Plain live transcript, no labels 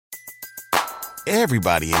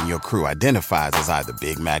Everybody in your crew identifies as either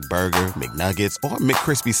Big Mac Burger, McNuggets, or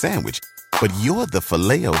McCrispy Sandwich. But you're the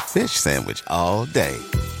Filet-O-Fish Sandwich all day.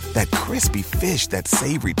 That crispy fish, that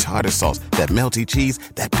savory tartar sauce, that melty cheese,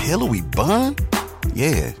 that pillowy bun.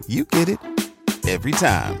 Yeah, you get it. Every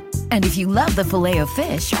time. And if you love the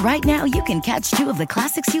Filet-O-Fish, right now you can catch 2 of the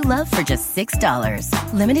classics you love for just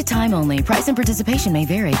 $6. Limited time only. Price and participation may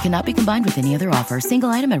vary. Cannot be combined with any other offer. Single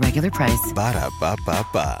item at regular price.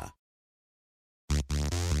 Ba-da-ba-ba-ba.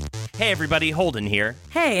 Hey everybody, Holden here.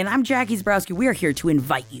 Hey, and I'm Jackie Zabrowski. We're here to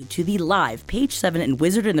invite you to the live Page 7 and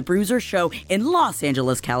Wizard and the Bruiser show in Los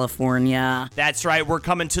Angeles, California. That's right, we're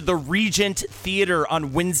coming to the Regent Theater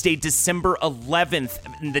on Wednesday, December 11th,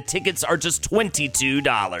 and the tickets are just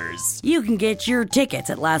 $22. You can get your tickets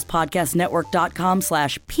at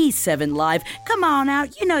lastpodcastnetwork.com/P7Live. Come on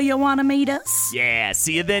out, you know you want to meet us. Yeah,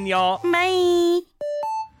 see you then, y'all. Bye.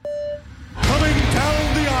 Coming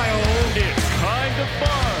down the aisle, it's kind of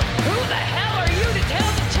fun. Who the hell are you to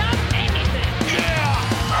tell the chump anything? Yeah!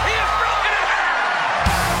 He has broken it!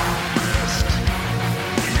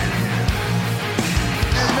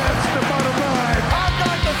 And that's the bottom line. I've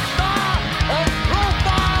got the star of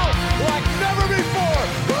profile like never before.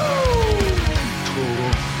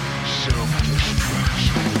 Total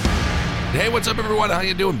self-destruction. Hey, what's up, everyone? How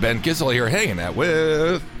you doing? Ben Kissel here, hanging out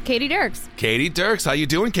with Katie Dirks. Katie Dirks. How you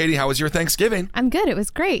doing, Katie? How was your Thanksgiving? I'm good. It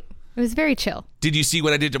was great. It was very chill. Did you see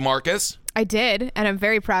what I did to Marcus? I did, and I'm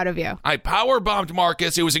very proud of you. I powerbombed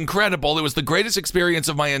Marcus. It was incredible. It was the greatest experience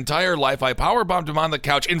of my entire life. I powerbombed him on the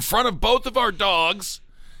couch in front of both of our dogs,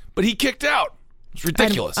 but he kicked out. It's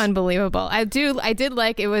ridiculous. Unbelievable. I did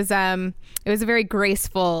like it was a very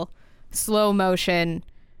graceful, slow motion,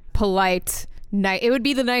 polite. It would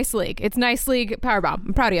be the nice league. It's nice league powerbomb.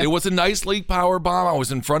 I'm proud of you. It was a nice league powerbomb. I was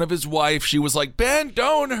in front of his wife. She was like, Ben,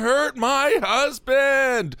 don't hurt my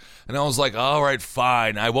husband. And I was like, all right,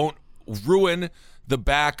 fine. I won't ruin the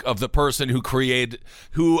back of the person who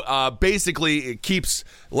basically keeps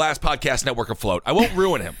Last Podcast Network afloat. I won't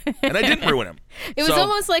ruin him. And I didn't ruin him. It was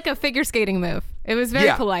almost like a figure skating move. It was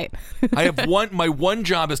very polite. I have my one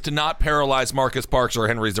job is to not paralyze Marcus Parks or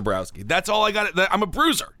Henry Zabrowski. That's all I got. I'm a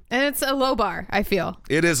bruiser. And it's a low bar, I feel.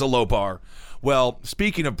 It is a low bar. Well,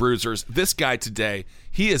 speaking of bruisers, this guy today,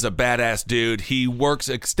 he is a badass dude. He works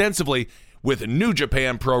extensively with New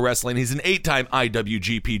Japan Pro Wrestling. He's an 8-time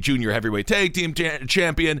IWGP Junior Heavyweight Tag Team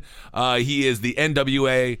Champion. He is the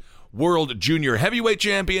NWA World Junior Heavyweight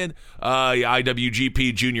Champion,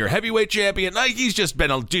 IWGP Junior Heavyweight Champion.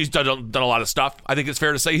 He's done a lot of stuff. I think it's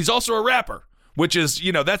fair to say he's also a rapper, which is,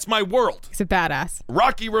 that's my world. He's a badass.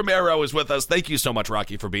 Rocky Romero is with us. Thank you so much,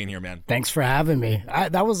 Rocky, for being here, man. Thanks for having me.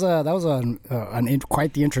 That was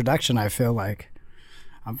quite the introduction. I feel like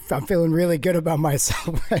I'm feeling really good about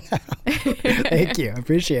myself right now. Thank you. I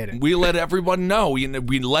appreciate it. We let everyone know. We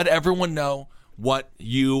let everyone know what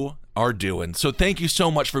you are doing. So thank you so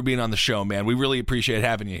much for being on the show, man. We really appreciate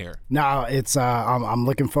having you here. No, it's I'm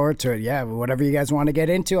looking forward to it. Yeah, whatever you guys want to get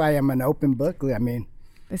into, I am an open book. I mean,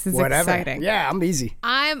 this is whatever. Exciting. Yeah, I'm easy.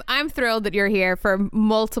 I'm thrilled that you're here for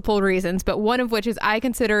multiple reasons, but one of which is I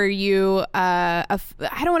consider you a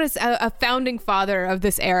founding father of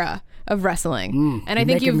this era of wrestling. And I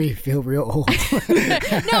think you're making me feel real old. No,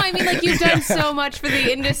 I mean, like, you've done so much for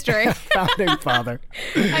the industry. Founding father.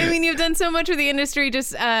 I mean, you've done so much for the industry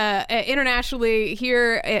just internationally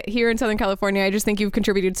here in Southern California. I just think you've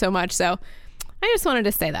contributed so much. So I just wanted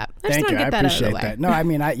to say that. Thank you. I appreciate that. No, I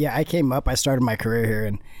mean, I came up. I started my career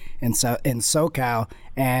here in SoCal,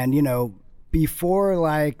 and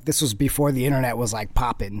before this was before the internet was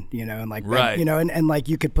popping, and right. And like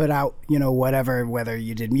you could put out whatever, whether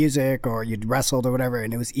you did music or you wrestled or whatever,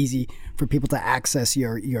 and it was easy for people to access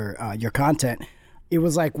your content. It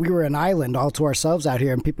was like we were an island all to ourselves out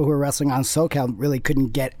here, and people who were wrestling on SoCal really couldn't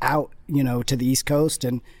get out, to the East Coast,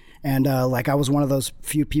 and I was one of those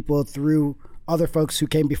few people through other folks who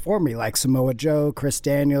came before me, like Samoa Joe, Chris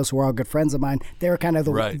Daniels, who were all good friends of mine. They were kind of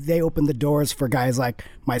they opened the doors for guys like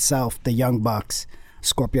myself, the Young Bucks,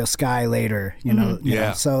 Scorpio Sky later, you know.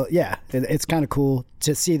 So yeah, it's kind of cool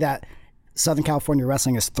to see that Southern California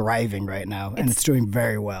wrestling is thriving right now, and it's doing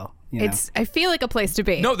very well. I feel like a place to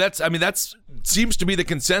be. No, that's seems to be the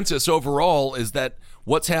consensus overall, is that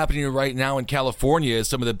what's happening right now in California is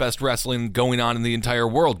some of the best wrestling going on in the entire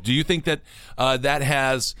world. Do you think that that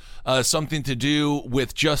has something to do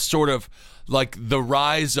with just sort of like the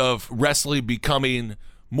rise of wrestling becoming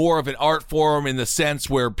more of an art form, in the sense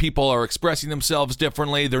where people are expressing themselves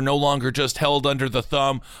differently? They're no longer just held under the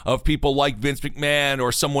thumb of people like Vince McMahon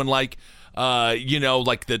or someone like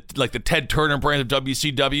like the Ted Turner brand of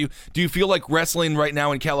WCW. Do you feel like wrestling right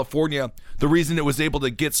now in California, the reason it was able to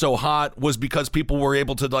get so hot was because people were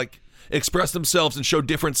able to like express themselves and show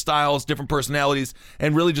different styles, different personalities,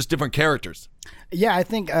 and really just different characters? Yeah, I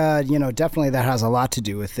think definitely that has a lot to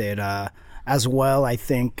do with it. As well, I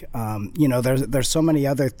think there's so many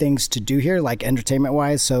other things to do here, like entertainment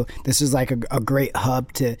wise. So this is like a great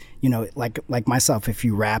hub to like myself. If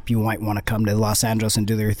you rap, you might want to come to Los Angeles and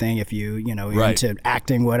do your thing. If you're into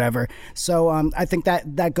acting, whatever. So I think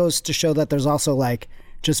that goes to show that there's also like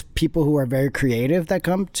just people who are very creative that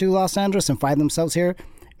come to Los Angeles and find themselves here.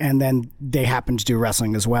 And then they happen to do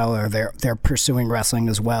wrestling as well, or they're pursuing wrestling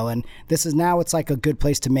as well. And this is now it's like a good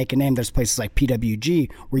place to make a name. There's places like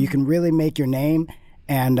PWG where you can really make your name,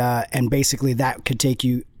 and basically that could take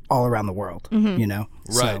you all around the world.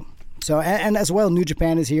 Right. So and as well, New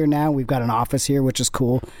Japan is here now. We've got an office here, which is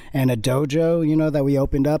cool, and a dojo, that we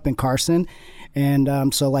opened up in Carson.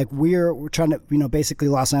 And so like we're trying to, basically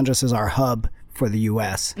Los Angeles is our hub for the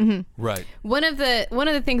U.S. Right. One of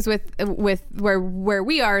the things with where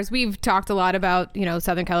we are is we've talked a lot about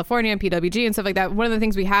Southern California and PWG and stuff like that. One of the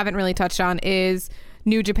things we haven't really touched on is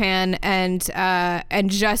New Japan and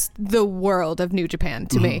just the world of New Japan.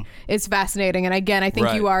 To me, it's fascinating. And again, I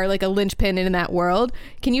think you are like a linchpin in that world.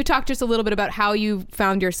 Can you talk just a little bit about how you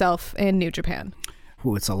found yourself in New Japan?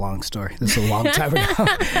 Ooh, it's a long story. This is a long time ago.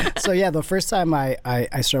 So yeah, the first time I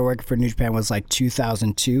started working for New Japan was like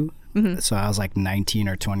 2002. So I was like 19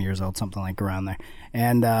 or 20 years old, something like around there.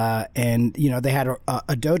 And they had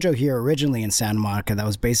a dojo here originally in Santa Monica that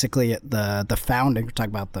was basically the founding, we're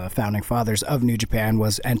talking about the founding fathers of New Japan,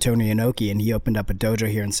 was Antonio Inoki, and he opened up a dojo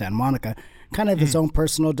here in Santa Monica, kind of his own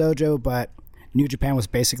personal dojo, but New Japan was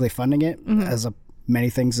basically funding it, as many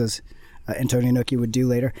things as Antonio Inoki would do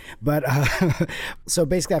later. But so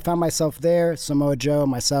basically I found myself there, Samoa Joe,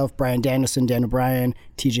 myself, Bryan Danielson, Daniel Bryan,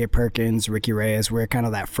 TJ Perkins, Ricky Reyes. We're kind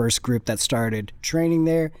of that first group that started training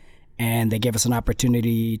there, and they gave us an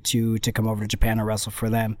opportunity to come over to Japan and wrestle for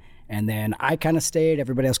them. And then I kind of stayed.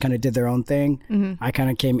 Everybody else kind of did their own thing. I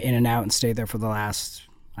kind of came in and out and stayed there for the last,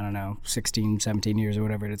 16, 17 years or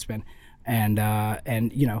whatever it's been. And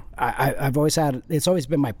I've always it's always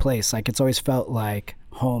been my place. Like it's always felt like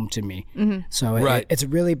home to me. So it's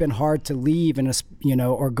really been hard to leave and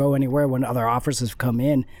or go anywhere when other offers have come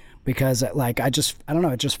in, because like I don't know,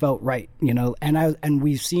 it just felt right, and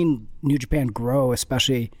we've seen New Japan grow,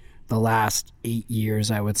 especially the last 8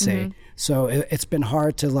 years, I would say. So it's been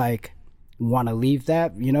hard to like want to leave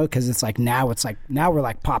that, because it's like now we're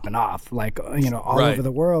like popping off, like all over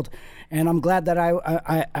the world. And I'm glad that I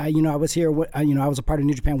was here. I was a part of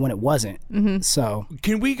New Japan when it wasn't. So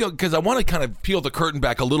can we go, because I want to kind of peel the curtain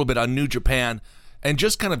back a little bit on New Japan and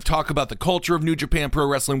just kind of talk about the culture of New Japan Pro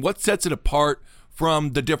Wrestling. What sets it apart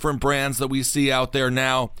from the different brands that we see out there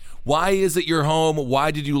now? Why is it your home?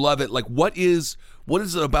 Why did you love it? Like, what is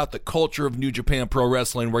it about the culture of New Japan Pro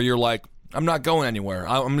Wrestling where you're like, I'm not going anywhere.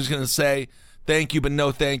 I'm just going to say thank you, but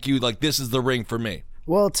no thank you. Like, this is the ring for me.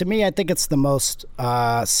 Well, to me, I think it's the most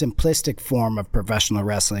simplistic form of professional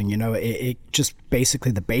wrestling. It just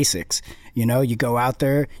basically the basics. You go out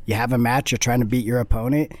there, you have a match, you're trying to beat your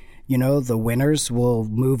opponent. The winners will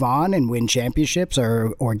move on and win championships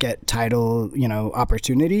or get title,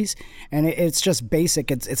 opportunities. And it's just basic.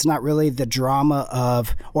 It's not really the drama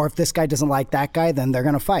of, or if this guy doesn't like that guy, then they're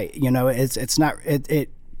going to fight. It's not, it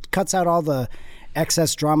cuts out all the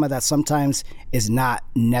excess drama that sometimes is not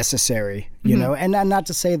necessary, and not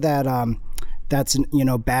to say that that's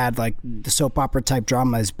bad, like the soap opera type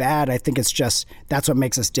drama is bad. I think it's just that's what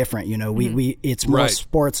makes us different. We it's more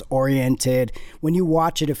sports oriented. When you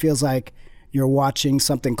watch it, it feels like you're watching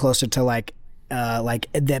something closer to like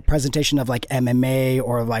that presentation of like MMA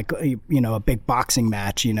or like a big boxing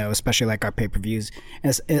match, especially like our pay-per-views,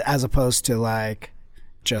 as opposed to like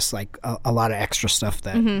just like a lot of extra stuff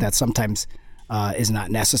that sometimes is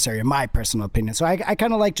not necessary, in my personal opinion. So I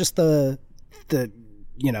kind of like just the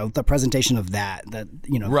presentation of that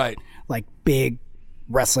like big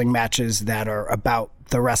wrestling matches that are about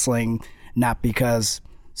the wrestling, not because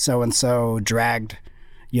so and so dragged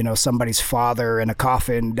somebody's father in a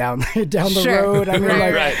coffin down the road. I mean,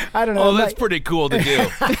 right. I don't know. Oh, that's pretty cool to do.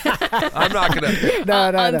 I'm not gonna.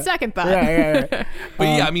 On second thought. Right. But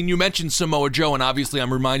yeah, I mean, you mentioned Samoa Joe, and obviously,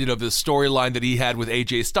 I'm reminded of this storyline that he had with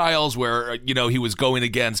AJ Styles, where he was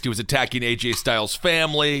attacking AJ Styles'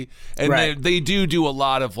 family, and they do a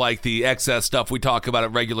lot of like the excess stuff. We talk about it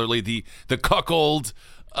regularly. The cuckold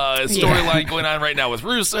storyline going on right now with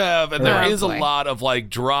Rusev, and there is a lot of like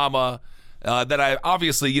drama. That I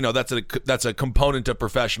obviously, that's a component of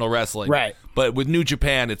professional wrestling. Right. But with New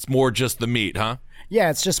Japan, it's more just the meat, huh? Yeah,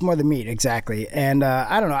 it's just more the meat, exactly. And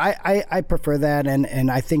I don't know, I prefer that, and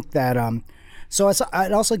I think that so it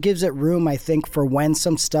also gives it room, I think, for when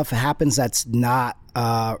some stuff happens that's not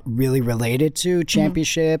really related to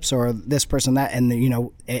championships or this person, that, and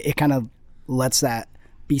it kind of lets that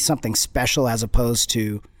be something special as opposed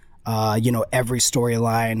to every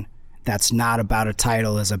storyline that's not about a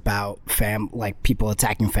title is about like people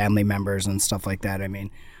attacking family members and stuff like that. I mean,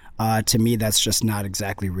 to me, that's just not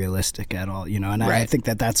exactly realistic at all, and I think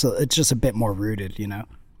it's just a bit more rooted,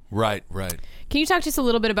 Right. Can you talk just a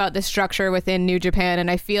little bit about the structure within New Japan?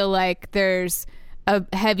 And I feel like there's a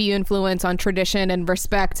heavy influence on tradition and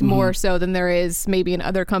respect more so than there is maybe in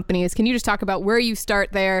other companies. Can you just talk about where you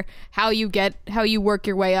start there, how you work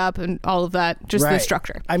your way up, and all of that, just the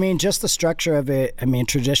structure? I mean, just the structure of it. I mean,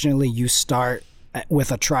 traditionally you start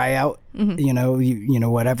with a tryout,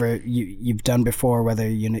 whatever you've done before, whether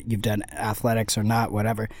you've done athletics or not,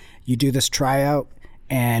 whatever. You do this tryout,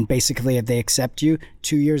 and basically if they accept you,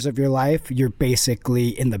 2 years of your life, you're basically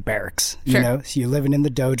in the barracks, so you're living in the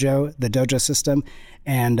dojo system,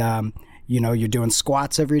 and you're doing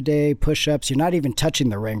squats every day, push-ups. You're not even touching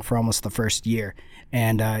the ring for almost the first year,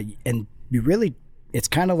 and you really, it's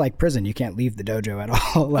kind of like prison. You can't leave the dojo at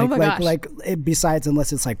all. Like besides,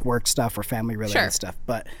 unless it's like work stuff or family related stuff.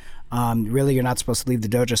 But really, you're not supposed to leave the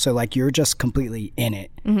dojo. So like you're just completely in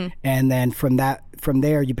it. And then from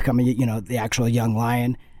there, you become the actual young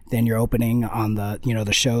lion. Then you're opening on the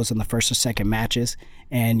the shows in the first or second matches,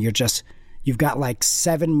 and you've got like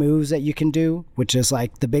 7 moves that you can do, which is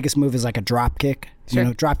like the biggest move is like a drop kick.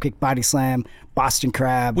 Drop kick, body slam, Boston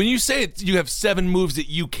Crab. When you say you have 7 moves that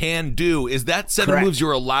you can do, is that 7 moves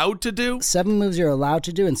you're allowed to do? 7 moves you're allowed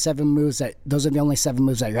to do, and 7 moves those are the only 7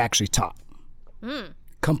 moves that you're actually taught.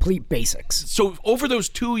 Complete basics. So over those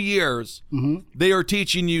 2 years, they are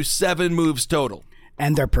teaching you 7 moves total.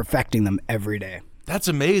 And they're perfecting them every day. That's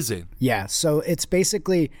amazing. Yeah, so it's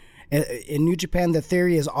basically, in New Japan, the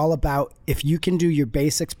theory is all about if you can do your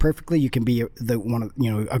basics perfectly, you can be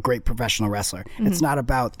a great professional wrestler. It's not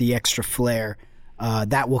about the extra flair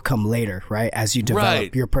that will come later, right? As you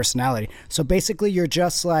develop your personality. So basically, you're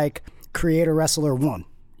just like Creator Wrestler 1,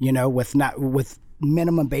 with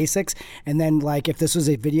minimum basics, and then like if this was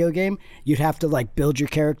a video game, you'd have to like build your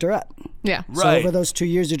character up. So over those 2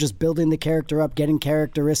 years, you're just building the character up, getting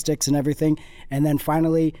characteristics and everything, and then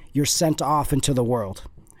finally you're sent off into the world.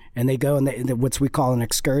 And they go and what we call an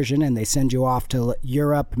excursion, and they send you off to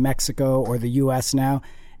Europe, Mexico, or the U.S. now,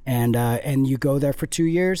 and you go there for 2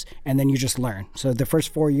 years, and then you just learn. So the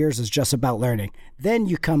first 4 years is just about learning. Then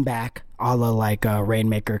you come back, a la like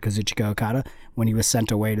Rainmaker Kazuchika Okada, when he was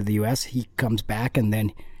sent away to the U.S. He comes back, and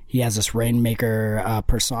then he has this Rainmaker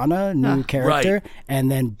persona, new character,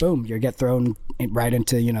 and then boom, you get thrown right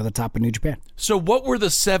into the top of New Japan. So what were the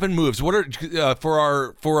 7 moves? What are for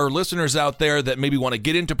our listeners out there that maybe want to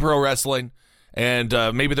get into pro wrestling? And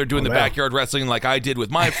maybe they're doing the backyard wrestling like I did with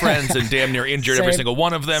my friends and damn near injured every single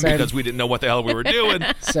one of them because we didn't know what the hell we were doing.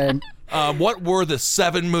 Same. What were the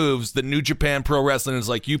 7 moves that New Japan Pro Wrestling is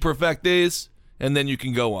like, you perfect these, and then you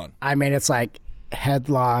can go on? I mean, it's like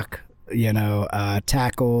headlock,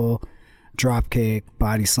 tackle, drop kick,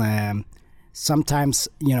 body slam. Sometimes,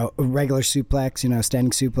 a regular suplex,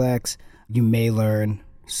 standing suplex. You may learn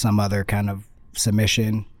some other kind of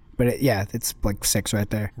submission. But it's like 6 right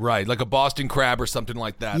there. Right, like a Boston Crab or something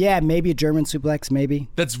like that. Yeah, maybe a German suplex, maybe.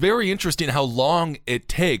 That's very interesting how long it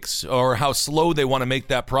takes or how slow they want to make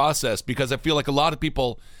that process, because I feel like a lot of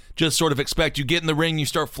people just sort of expect you get in the ring, you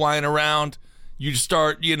start flying around, you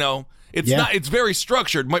start, it's very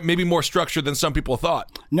structured, maybe more structured than some people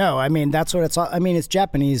thought. No, I mean, that's what it's all. I mean, it's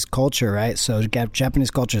Japanese culture, right? So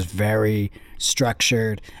Japanese culture is very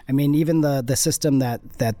structured. I mean, even the system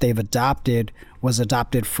that they've adopted was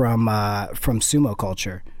adopted from sumo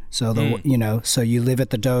culture. So so you live at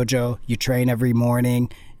the dojo, you train every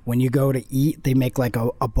morning. When you go to eat, they make like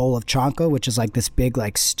a bowl of chanko, which is like this big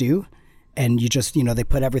like stew. And you just, they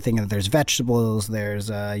put everything in. There's vegetables, there's,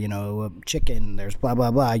 chicken, there's blah, blah,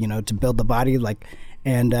 blah, to build the body.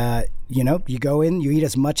 And you go in, you eat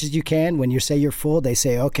as much as you can. When you say you're full, they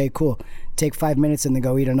say, okay, cool. Take 5 minutes and then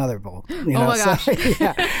go eat another bowl. Oh my gosh.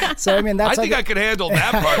 So, I mean, that's I think I could handle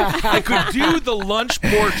that part. I could do the lunch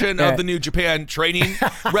portion of the New Japan training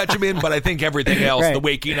regimen, but I think everything else, the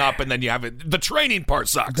waking up and then you have it, the training part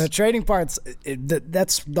sucks. The training part's,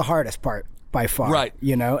 that's the hardest part. By far, right?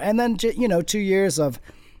 And then 2 years of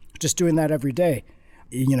just doing that every day,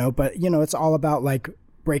 but it's all about like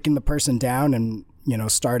breaking the person down and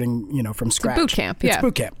starting, from scratch. boot camp. It's Yeah.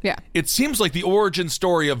 boot camp. Yeah. It seems like the origin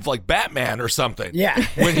story of like Batman or something. Yeah.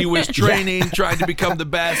 When he was training, trying to become the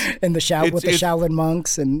best. And with the Shaolin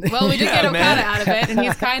monks and. Well, we did Yeah, get Okada man. out of it, and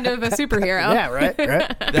he's kind of a superhero. Yeah, right.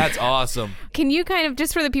 That's awesome. Can you kind of,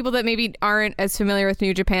 just for the people that maybe aren't as familiar with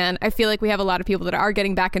New Japan, I feel like we have a lot of people that are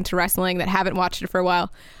getting back into wrestling that haven't watched it for a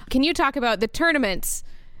while. Can you talk about the tournaments?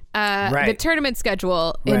 The tournament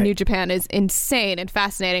schedule in New Japan is insane and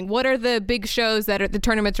fascinating. What are the big shows that the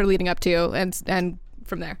tournaments are leading up to, and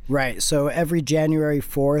from there? Right. So every January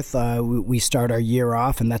 4th, we start our year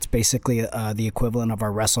off, and that's basically the equivalent of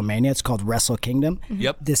our WrestleMania. It's called Wrestle Kingdom.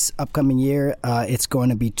 Yep. This upcoming year, it's going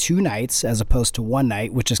to be 2 nights as opposed to 1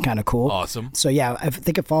 night, which is kind of cool. Awesome. So yeah, I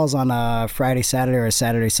think it falls on a Friday, Saturday, or a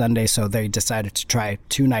Saturday, Sunday. So they decided to try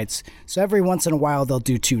 2 nights. So every once in a while, they'll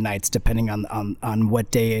do 2 nights depending on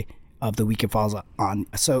what day of the week it falls on.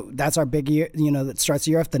 So that's our big year, that starts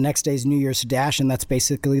the year off. The next day is New Year's Dash, and that's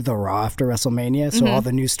basically the Raw after WrestleMania. So all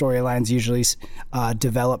the new storylines usually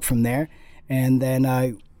develop from there. And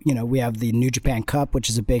then, we have the New Japan Cup, which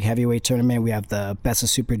is a big heavyweight tournament. We have the Best of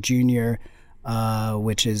Super Junior,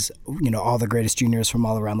 which is, all the greatest juniors from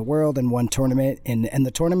all around the world in one tournament. And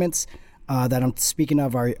the tournaments that I'm speaking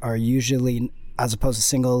of are usually, as opposed to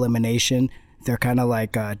single elimination, they're kind of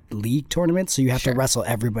like league tournaments, so you have to wrestle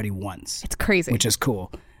everybody once. It's crazy. Which is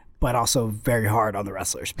cool, but also very hard on the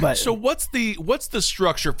wrestlers. But so what's the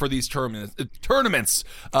structure for these tournaments?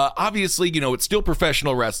 Obviously, it's still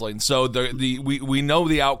professional wrestling, so we know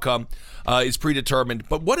the outcome is predetermined.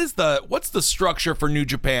 But what's the structure for New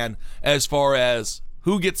Japan as far as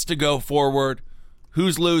who gets to go forward,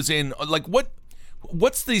 who's losing? Like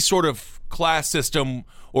what's the sort of class system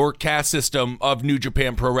or caste system of New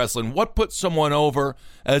Japan Pro Wrestling? What puts someone over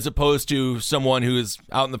as opposed to someone who is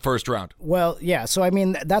out in the first round? Well, yeah. So, I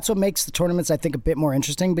mean, that's what makes the tournaments, I think, a bit more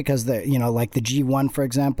interesting because, like the G1, for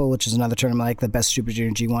example, which is another tournament like the Best Super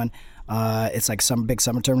Junior G1, it's like some big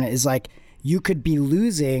summer tournament, is like you could be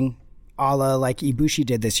losing a la like Ibushi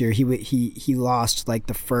did this year. He lost like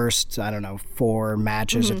the first, 4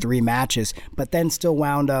 matches or 3 matches, but then still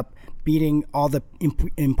wound up beating all the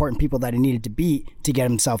important people that he needed to beat to get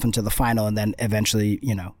himself into the final and then eventually,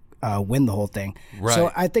 win the whole thing. Right.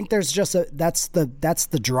 So I think there's just that's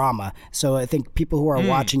the drama. So I think people who are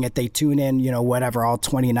watching it, they tune in, whatever, all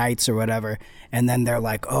 20 nights or whatever, and then they're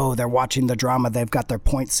like, oh, they're watching the drama. They've got their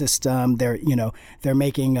point system. They're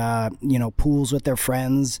making pools with their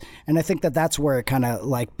friends, and I think that's where it kind of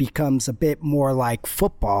like becomes a bit more like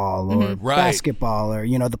football or basketball or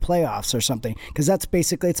the playoffs or something, because it's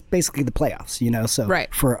basically the playoffs. So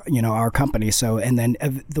for our company. So and then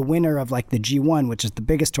the winner of like the G1, which is the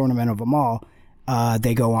biggest tournament of them all,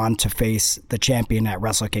 they go on to face the champion at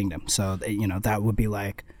Wrestle Kingdom. So that would be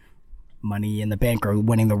like Money in the Bank or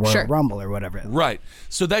winning the Royal Rumble or whatever. Right.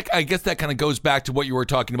 So that, I guess that kind of goes back to what you were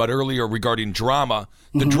talking about earlier regarding drama.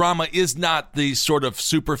 The drama is not the sort of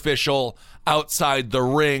superficial outside the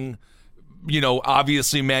ring,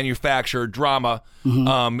 obviously manufactured drama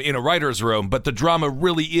in a writer's room, but the drama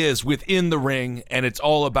really is within the ring, and it's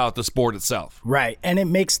all about the sport itself. Right, and it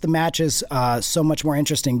makes the matches so much more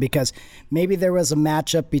interesting because maybe there was a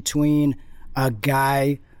matchup between a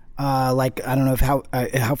guy like, I don't know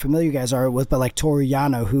how familiar you guys are with, but like Toru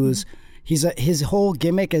Yano, who's his whole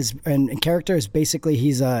gimmick and character is basically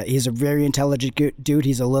he's a very intelligent dude.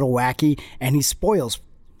 He's a little wacky, and he spoils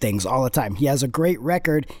things all the time. He has a great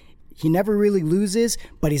record. He never really loses,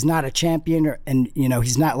 but he's not a champion, and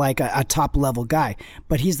he's not like a top level guy.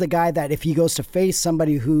 But he's the guy that if he goes to face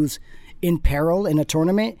somebody who's in peril in a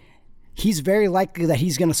tournament, he's very likely that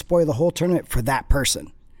he's going to spoil the whole tournament for that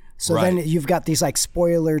person. So then you've got these like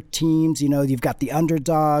spoiler teams. You've got the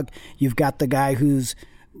underdog, you've got the guy who's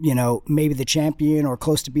maybe the champion or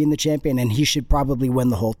close to being the champion, and he should probably win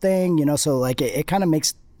the whole thing. So like it kind of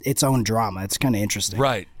makes its own drama. It's kind of interesting.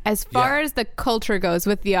 Right. As far as the culture goes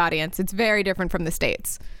with the audience, it's very different from the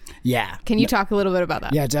States. Yeah. Can you talk a little bit about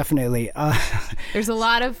that? Yeah, definitely. There's a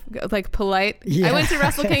lot of like polite. Yeah. I went to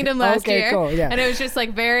Wrestle Kingdom last year, cool, yeah. and it was just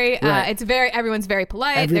like very. It's very. Everyone's very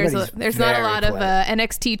polite. There's not a lot of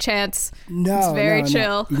NXT chants. No, it's very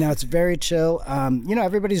chill. No. It's very chill.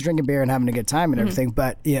 Everybody's drinking beer and having a good time and everything.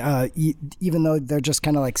 But even though they're just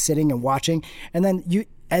kind of like sitting and watching, and then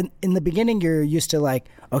and in the beginning you're used to like,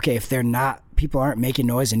 okay, if people aren't making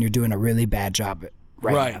noise, and you're doing a really bad job.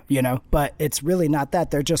 Right now, but it's really not that.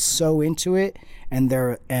 They're just so into it, and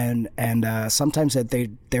they're sometimes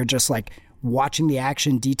they're just like watching the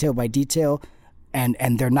action detail by detail,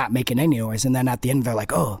 and they're not making any noise. And then at the end, they're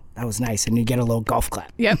like, "Oh, that was nice," and you get a little golf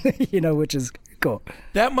clap. Yep. Which is cool.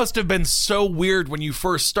 That must have been so weird when you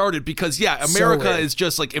first started because, America is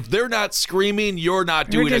just like, if they're not screaming, you're not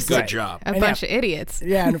doing a good job. A bunch of idiots.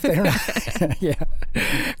 Yeah, and if they're not,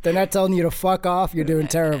 if they're not telling you to fuck off, you're doing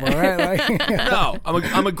terrible, right? Like, No,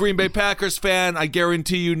 I'm a Green Bay Packers fan. I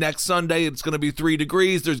guarantee you next Sunday it's going to be 3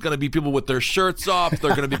 degrees. There's going to be people with their shirts off.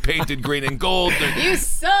 They're going to be painted green and gold. You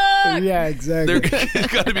suck! Yeah, exactly. They're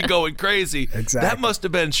going to be going crazy. Exactly. That must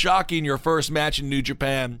have been shocking, your first match in New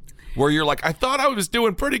Japan, where you're like, I thought I was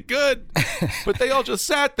doing pretty good, but they all just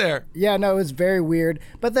sat there. Yeah, no, it was very weird.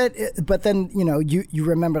 But then you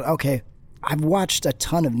remember, okay, I've watched a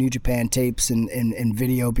ton of New Japan tapes and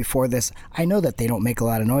video before this. I know that they don't make a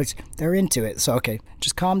lot of noise. They're into it. So, okay,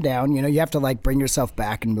 just calm down. You have to like bring yourself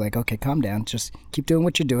back and be like, okay, calm down. Just keep doing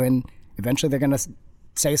what you're doing. Eventually they're going to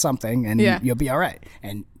say something and you'll be all right.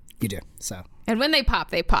 And you do. So. And when they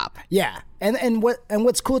pop, they pop. Yeah, and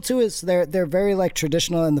what's cool too is they're very like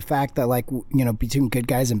traditional in the fact that like between good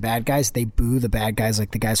guys and bad guys, they boo the bad guys,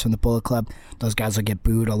 like the guys from the Bullet Club. Those guys will get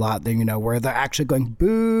booed a lot. They where they're actually going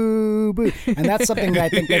boo boo, and that's something that I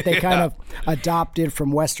think that they kind of adopted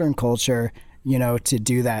from Western culture. To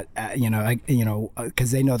do that,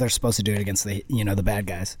 because they know they're supposed to do it against the bad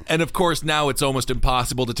guys. And of course, now it's almost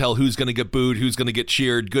impossible to tell who's going to get booed, who's going to get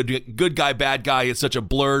cheered. Good guy, bad guy is such a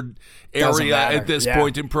blurred area at this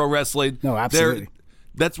point in pro wrestling. No, absolutely.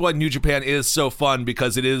 That's why New Japan is so fun,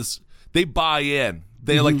 because they buy in.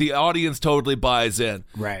 They like the audience totally buys in.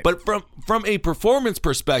 Right. But from a performance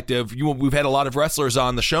perspective, we've had a lot of wrestlers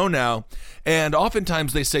on the show now, and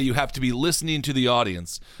oftentimes they say you have to be listening to the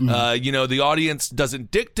audience. The audience doesn't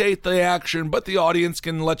dictate the action, but the audience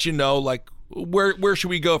can let you know, like, where should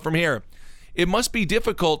we go from here? It must be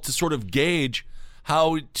difficult to sort of gauge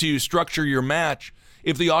how to structure your match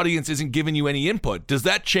if the audience isn't giving you any input. Does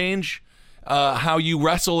that change how you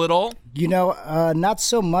wrestle at all? Not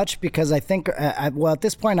so much, because I think, at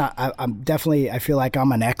this point, I feel like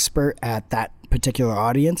I'm an expert at that particular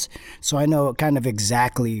audience. So I know kind of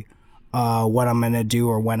exactly what I'm going to do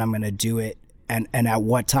or when I'm going to do it and at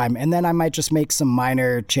what time. And then I might just make some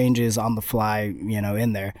minor changes on the fly,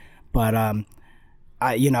 in there. But, I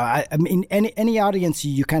mean, any audience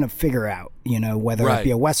you kind of figure out, whether it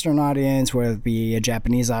be a Western audience, whether it be a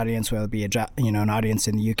Japanese audience, whether it be an audience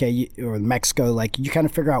in the UK or Mexico, like you kind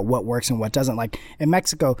of figure out what works and what doesn't. Like in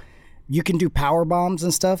Mexico, you can do power bombs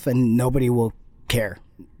and stuff, and nobody will care.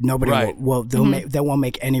 Nobody will they won't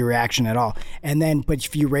make any reaction at all. And then, but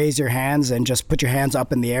if you raise your hands and just put your hands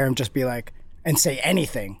up in the air and just be like, and say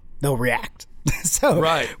anything, they'll react. So,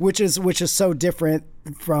 which is so different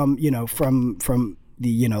from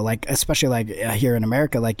the like, especially like here in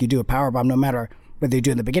America, like you do a powerbomb, no matter whether you do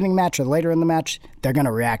it in the beginning match or later in the match, they're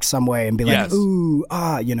gonna react some way and be like, ooh,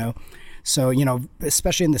 So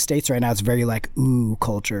especially in the States right now, it's very like ooh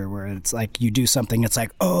culture, where it's like you do something, it's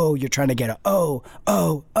like, oh, you're trying to get a oh.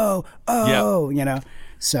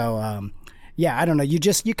 So I don't know.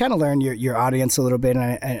 You kind of learn your audience a little bit,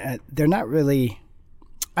 and they're not really.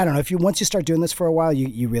 I don't know, once you start doing this for a while,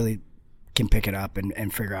 you really can pick it up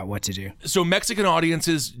and figure out what to do. So Mexican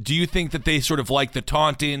audiences, do you think that they sort of like the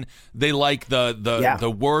taunting? They like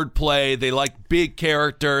the wordplay. They like big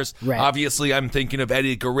characters. Right. Obviously, I'm thinking of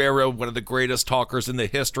Eddie Guerrero, one of the greatest talkers in the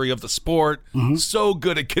history of the sport. So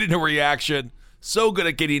good at getting a reaction. So good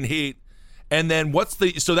at getting heat. And then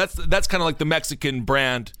so that's kind of like the Mexican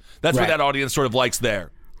brand. That's what that audience sort of likes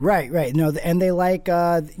there. Right. No, and they like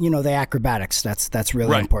the acrobatics. That's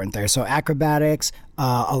really important there. So acrobatics,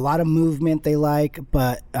 a lot of movement they like,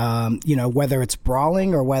 but whether it's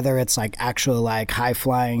brawling or whether it's like actual like high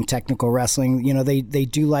flying technical wrestling, they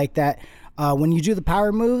do like that. When you do the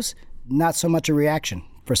power moves, not so much a reaction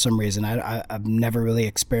for some reason. I've never really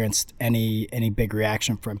experienced any big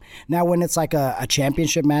reaction from. Now when it's like a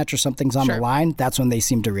championship match or something's on the line, that's when they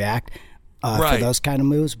seem to react. For those kind of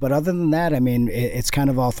moves. But other than that, I mean, it's kind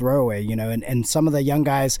of all throwaway, and some of the young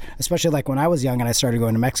guys, especially like when I was young and I started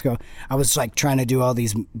going to Mexico, I was like trying to do all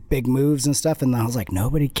these big moves and stuff, and I was like,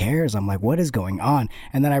 nobody cares. I'm like, what is going on?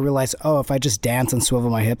 And then I realized, if I just dance and swivel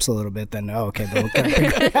my hips a little bit, then okay, they'll get a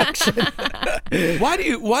big reaction.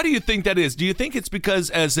 Why do you think that is? Do you think it's because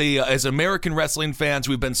as American wrestling fans,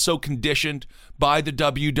 we've been so conditioned by the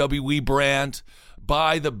WWE brand,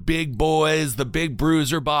 by the big boys, the big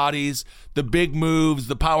bruiser bodies, the big moves,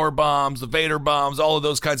 the power bombs, the Vader bombs, all of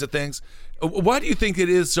those kinds of things? Why do you think it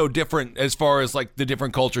is so different as far as like the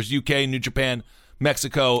different cultures, UK, New Japan,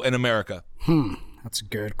 Mexico, and America? That's a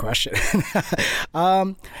good question.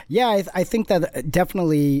 I think that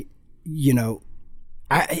definitely,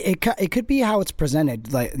 it could be how it's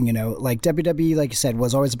presented, like like WWE, like you said,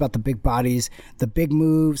 was always about the big bodies, the big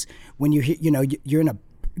moves. When you're in a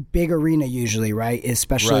big arena usually, right?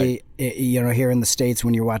 Especially here in the States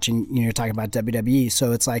when you're watching, you're talking about WWE.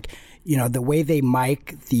 So it's like, the way they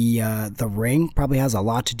mic the ring probably has a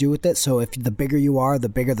lot to do with it. So if the bigger you are, the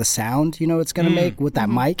bigger the sound it's going to make with that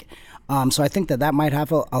mic. So I think that might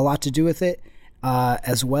have a lot to do with it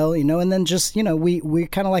as well. And then just we're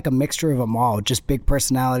kind of like a mixture of them all. Just big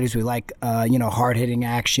personalities. We like hard hitting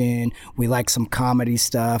action. We like some comedy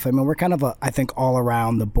stuff. I mean, we're kind of I think all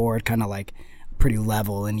around the board, kind of like pretty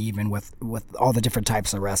level and even with all the different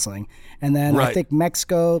types of wrestling. And then I think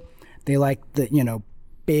Mexico, they like the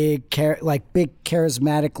big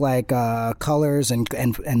charismatic colors and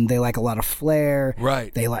they like a lot of flair.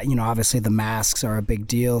 Right. They like obviously the masks are a big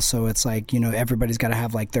deal, so it's like everybody's got to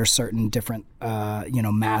have like their certain different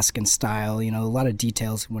mask and style. A lot of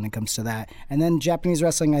details when it comes to that. And then Japanese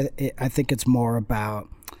wrestling, I think it's more about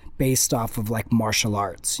based off of like martial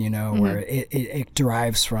arts. Where it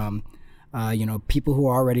derives from. People who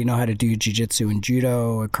already know how to do jiu-jitsu and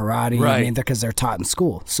judo or karate. Right. I mean, because they're taught in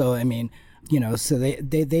school. So I mean, so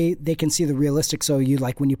they can see the realistic. So you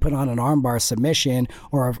like when you put on an armbar submission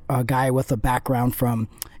or a guy with a background from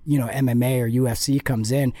MMA or UFC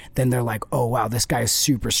comes in, then they're like, oh wow, this guy is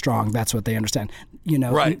super strong. That's what they understand.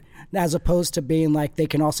 Right. As opposed to being like they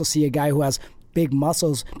can also see a guy who has big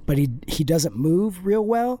muscles, but he doesn't move real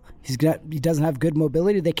well. He doesn't have good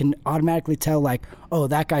mobility. They can automatically tell like, oh,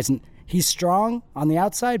 that guy's. He's strong on the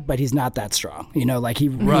outside, but he's not that strong. Like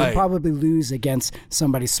he'll probably lose against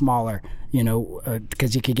somebody smaller,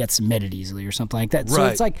 because he could get submitted easily or something like that. So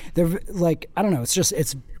it's like they're like, I don't know.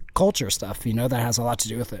 It's culture stuff, that has a lot to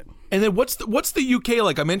do with it. And then what's the UK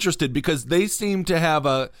like? I'm interested because they seem to have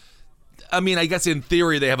I guess in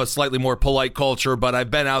theory they have a slightly more polite culture, but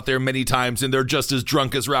I've been out there many times and they're just as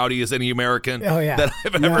drunk as rowdy as any American that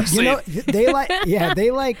I've ever seen. They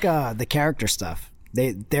like the character stuff.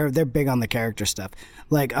 They're big on the character stuff.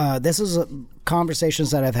 Like this is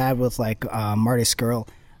conversations that I've had with like Marty Scurll,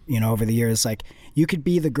 over the years. Like you could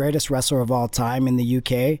be the greatest wrestler of all time in the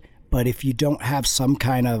UK, but if you don't have some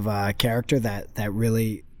kind of character that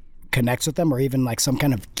really connects with them, or even like some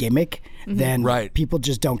kind of gimmick, then people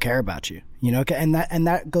just don't care about you. And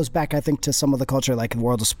that goes back, I think, to some of the culture, like in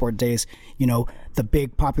World of Sport days. The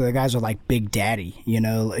big popular guys are like Big Daddy.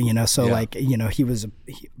 So like he was a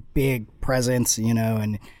big presence. And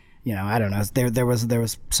I don't know. There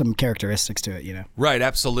was some characteristics to it. Right.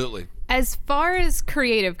 Absolutely. As far as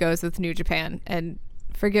creative goes with New Japan, and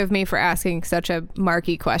forgive me for asking such a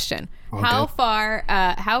marquee question, how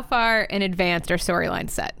far in advance are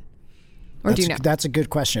storylines set? Or do you know? That's a good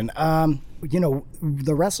question.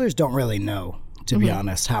 The wrestlers don't really know, to be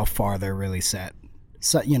honest, how far they're really set.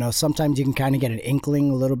 So, sometimes you can kind of get an inkling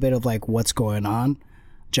a little bit of like what's going on.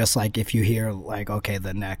 Just like if you hear like, okay,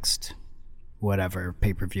 the next whatever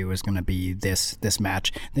pay-per-view is going to be this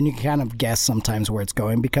match, then you can kind of guess sometimes where it's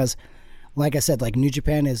going, because like I said, like New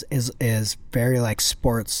Japan is very like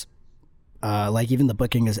sports, like even the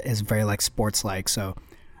booking is very like sports like. So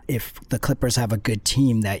if the Clippers have a good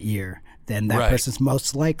team that year, then that person's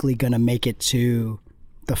most likely going to make it to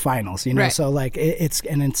the finals, So like it's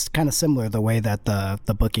kind of similar the way that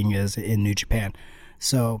the booking is in New Japan.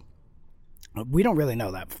 So we don't really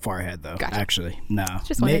know that far ahead though. Gotcha. Actually, no.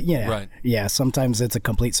 Just wondering. Yeah. Sometimes it's a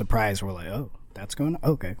complete surprise. We're like, oh, that's going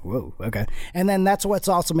on. Okay, whoa, okay. And then that's what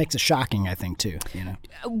also makes it shocking, I think, too.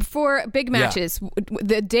 For big matches,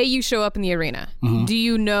 the day you show up in the arena, do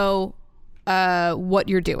you know what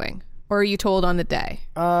you're doing? Or are you told on the day?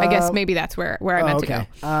 I guess maybe that's where I meant to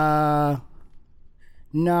go.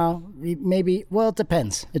 No, maybe. Well, it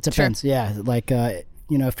depends. It depends. Sure. Yeah, like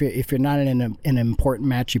if you're not in an important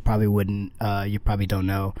match, you probably wouldn't. You probably don't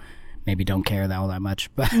know. Maybe don't care all that much.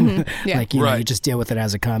 But like you just deal with it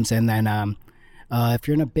as it comes. And then if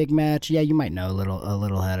you're in a big match, you might know a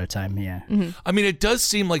little ahead of time. Yeah. I mean, it does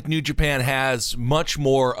seem like New Japan has much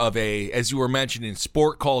more of a, as you were mentioning,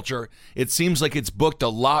 sport culture. It seems like it's booked a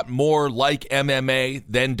lot more like MMA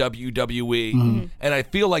than WWE. And I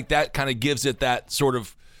feel like that kind of gives it that sort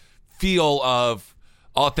of feel of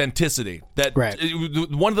authenticity. That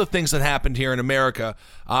one of the things that happened here in America,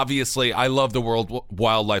 obviously, I love the World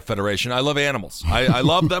Wildlife Federation. I love animals. I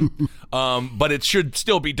love them, but it should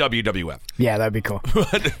still be WWF. Yeah, that'd be cool.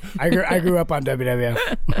 I grew up on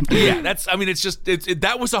WWF. Yeah,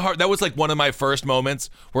 that was like one of my first moments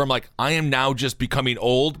where I'm like, I am now just becoming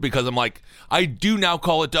old, because I'm like, I do now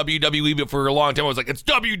call it WWE, but for a long time I was like, it's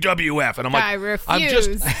WWF, and I'm like, I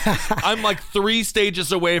refuse. I'm like 3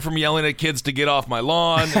 stages away from yelling at kids to get off my lawn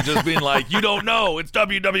and just being like, you don't know, it's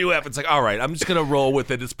WWF. It's like, all right, I'm just gonna roll with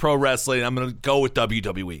it. It's pro wrestling. I'm gonna go with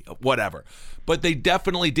WWE, whatever. But they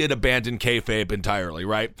definitely did abandon kayfabe entirely,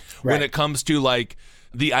 right? When it comes to like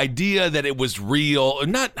the idea that it was real, or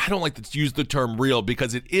not, I don't like to use the term real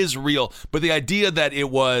because it is real, but the idea that it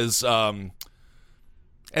was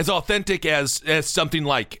as authentic as something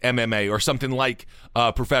like MMA or something like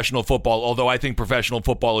professional football, although I think professional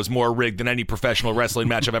football is more rigged than any professional wrestling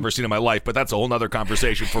match I've ever seen in my life, but that's a whole nother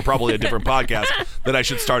conversation for probably a different podcast that I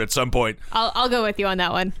should start at some point. I'll go with you on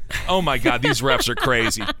that one. Oh my God, these refs are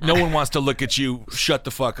crazy. No one wants to look at you. Shut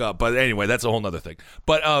the fuck up. But anyway, that's a whole nother thing.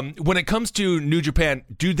 But when it comes to New Japan,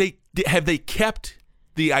 have they kept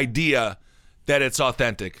the idea that it's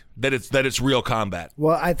authentic, that it's real combat?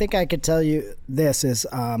 Well, I think I could tell you this is,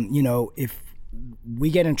 if we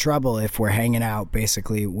get in trouble if we're hanging out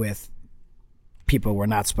basically with people we're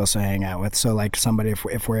not supposed to hang out with. So like somebody,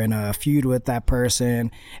 if we're in a feud with that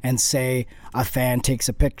person and say a fan takes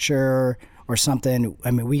a picture or something,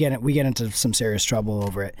 I mean, we get into some serious trouble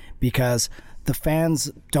over it because the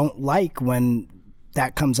fans don't like when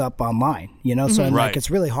that comes up online, so and like it's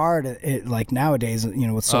really hard like nowadays,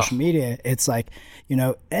 with social media, it's like,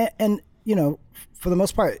 and for the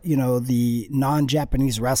most part, the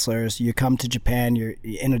non-Japanese wrestlers, you come to Japan, you're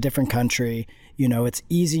in a different country, it's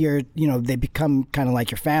easier, they become kind of like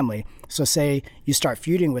your family. So say you start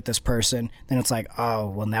feuding with this person, then it's like, oh,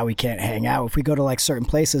 well, now we can't hang out. If we go to like certain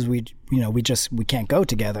places, we can't go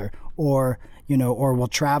together, or we'll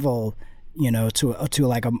travel, to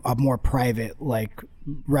like a more private like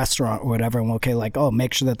restaurant or whatever, and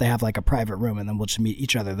make sure that they have like a private room, and then we'll just meet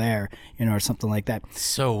each other there, or something like that.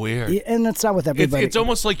 So weird. And it's not with everybody. It's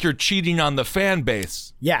almost like you're cheating on the fan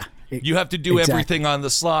base. Yeah. You have to do everything on the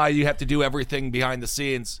sly. You have to do everything behind the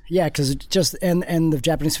scenes. Yeah, because just and the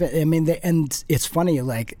Japanese fan, I mean, and it's funny,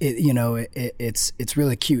 like it's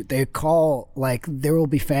really cute. They call, like, there will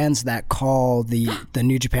be fans that call the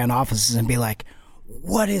New Japan offices and be like,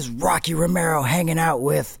 what is Rocky Romero hanging out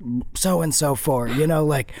with so and so for?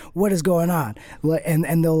 Like, what is going on?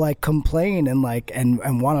 And they'll like complain and like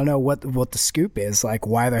and want to know what the scoop is, like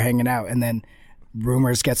why they're hanging out, and then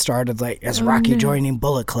rumors get started like, is Rocky joining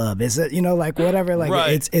Bullet Club? Is it like whatever? Like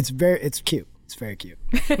it's cute. It's very cute.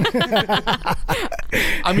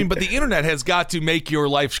 I mean, but the internet has got to make your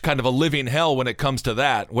life kind of a living hell when it comes to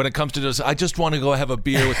that. When it comes to I just want to go have a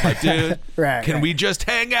beer with my dude. Can we just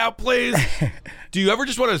hang out, please? Do you ever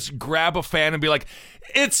just want to grab a fan and be like,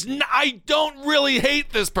 I don't really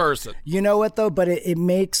hate this person? You know what though? But it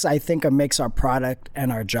makes our product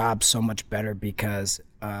and our job so much better because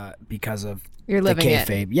of you're living the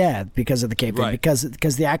kayfabe. Yeah, because of the kayfabe. Right.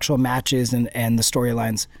 Because the actual matches and the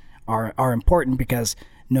storylines are important, because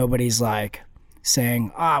nobody's like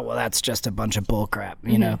saying, well, that's just a bunch of bull crap.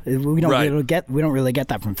 We don't really get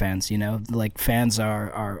that from fans. Like fans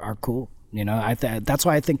are cool. That's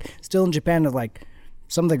why I think still in Japan are like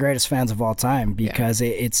some of the greatest fans of all time, because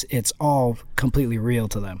it's all completely real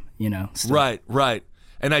to them. Still. Right.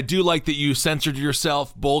 And I do like that you censored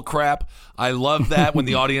yourself, bull crap. I love that when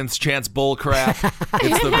the audience chants bull crap.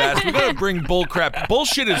 It's the best. We gotta bring bull crap.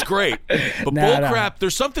 Bullshit is great, but bull crap,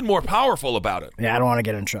 there's something more powerful about it. Yeah, I don't want to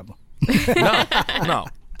get in trouble. No,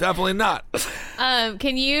 definitely not.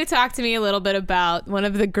 Can you talk to me a little bit about one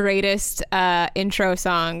of the greatest intro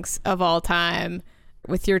songs of all time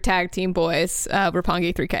with your tag team boys,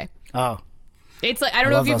 Roppongi 3K? Oh. It's like, I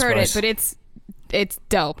don't know if you've heard it, but it's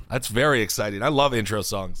dope. That's very exciting. I love intro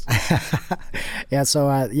songs. Yeah, so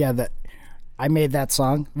I made that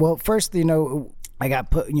song. Well, first, I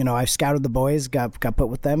got put, I scouted the boys, got put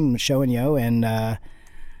with them, Show and Yo, and I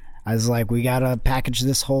was like, we gotta package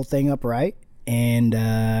this whole thing up right. And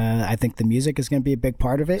I think the music is going to be a big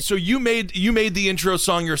part of it. So you made the intro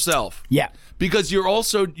song yourself? Yeah. Because you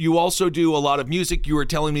also do a lot of music. You were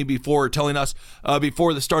telling us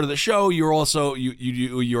before the start of the show. You're also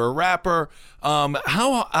you're a rapper.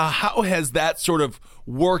 How has that sort of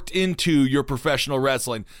worked into your professional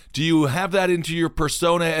wrestling? Do you have that into your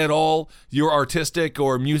persona at all? Your artistic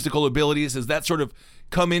or musical abilities? Has that sort of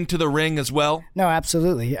come into the ring as well? No,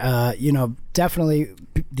 absolutely. Definitely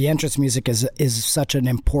the entrance music is such an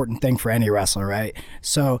important thing for any wrestler, right?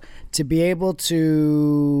 So to be able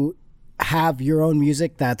to have your own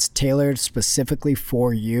music that's tailored specifically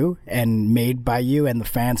for you and made by you, and the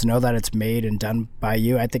fans know that it's made and done by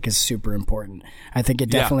you, I think is super important. I think it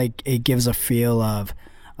definitely it gives a feel of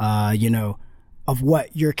of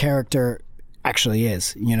what your character actually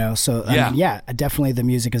is, so I mean, definitely the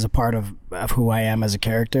music is a part of who I am as a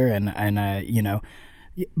character, and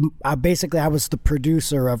basically I was the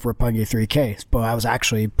producer of Roppongi 3K, but I was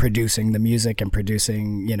actually producing the music and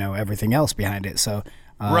producing everything else behind it. So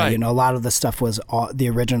a lot of the stuff was the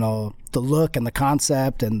original, the look and the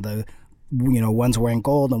concept and the one's wearing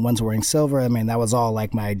gold and one's wearing silver. I mean, that was all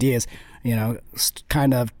like my ideas,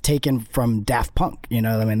 kind of taken from Daft Punk. I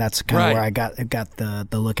mean, that's kind of where I got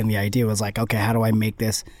the look and the idea was like, okay, how do I make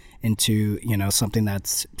this into something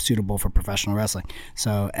that's suitable for professional wrestling?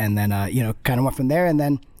 So, and then kind of went from there, and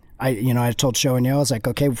then I told Show and Yo, I was like,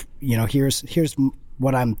 okay, here's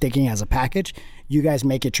what I'm thinking as a package. You guys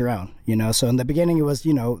make it your own. So in the beginning it was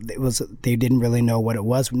they didn't really know what it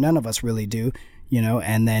was. None of us really do.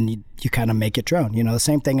 And then you kind of make it your own. The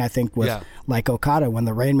same thing I think with like Okada when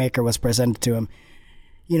the Rainmaker was presented to him.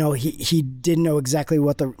 He didn't know exactly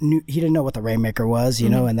he didn't know what the Rainmaker was,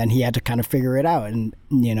 and then he had to kind of figure it out. And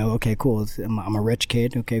okay, cool. I'm a rich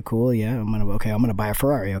kid. Okay, cool. Yeah, I'm gonna buy a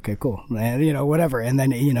Ferrari. Okay, cool. And whatever. And then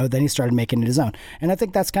then he started making it his own. And I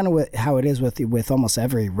think that's kind of how it is with almost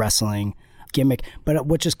every wrestling gimmick. But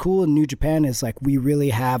which is cool in New Japan is like we really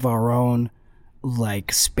have our own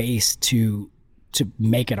like space to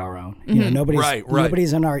make it our own.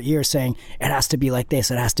 Nobody's in our ear saying it has to be like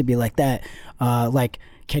this, it has to be like that. Like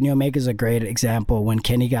Kenny Omega's a great example. When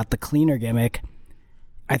Kenny got the cleaner gimmick,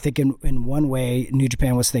 I think in one way New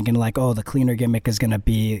Japan was thinking like, oh, the cleaner gimmick is going to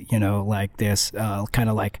be like this kind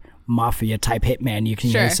of like mafia type hitman.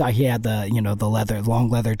 You saw he had the the long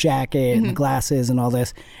leather jacket and the glasses and all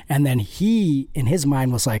this, and then he in his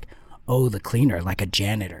mind was like, oh, the cleaner, like a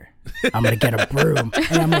janitor. I'm going to get a broom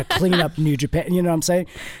and I'm going to clean up New Japan. You know what I'm saying?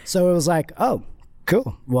 So it was like, oh,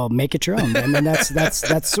 cool. Well, make it your own. I mean,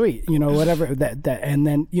 that's sweet. Whatever that, and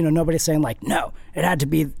then, nobody's saying like, no, it had to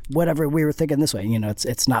be whatever we were thinking this way.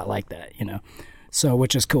 It's not like that, So,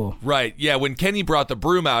 which is cool. Right. Yeah. When Kenny brought the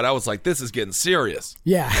broom out, I was like, this is getting serious.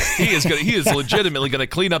 Yeah. He is legitimately going to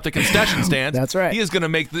clean up the concession stands. That's right. He is going to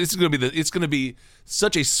make this is going to be it's going to be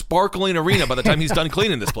such a sparkling arena by the time he's done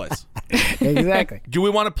cleaning this place. Exactly. Do we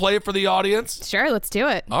want to play it for the audience? Sure, let's do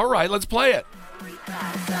it. All right, let's play it.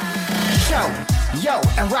 Yo,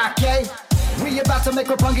 and Rocky, we about to make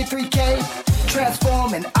Roppongi 3K.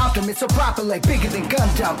 Transform and Optimus so properly, bigger than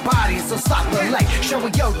Gundam bodies, so stop the light.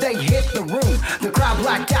 Showing yo, they hit the room. The crowd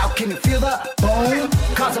blacked out, can you feel the boom?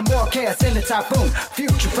 Causing more chaos in the typhoon.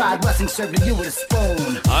 Future fried wrestling served to you with a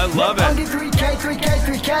spoon. I love it. Roppongi 3K, 3K,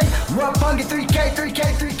 3K. Roppongi 3K, 3K,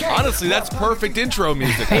 3K. Honestly, that's perfect intro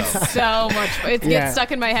music. It's so much. It gets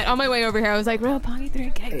stuck in my head. On my way over here, I was like, Roppongi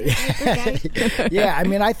 3K, 3K. Yeah, I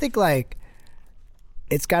mean, I think like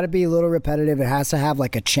it's got to be a little repetitive. It has to have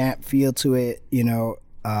like a chant feel to it,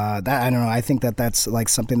 that I don't know. I think that's like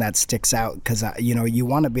something that sticks out because you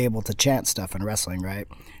want to be able to chant stuff in wrestling, right?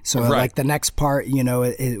 So like the next part,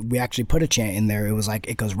 we actually put a chant in there. It was like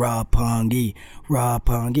it goes Roppongi,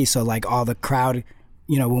 Roppongi. So like all the crowd,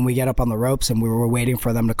 when we get up on the ropes and we were waiting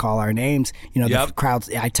for them to call our names, the crowds.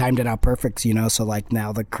 I timed it out perfect, so like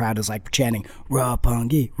now the crowd is like chanting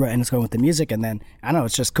Roppongi, and it's going with the music, and then I don't know,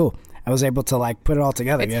 it's just cool. I was able to like put it all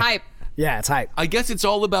together. It's hype. Yeah, it's hype. I guess it's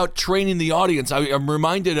all about training the audience. I'm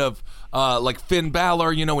reminded of like Finn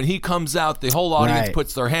Balor, when he comes out, the whole audience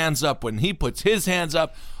puts their hands up. When he puts his hands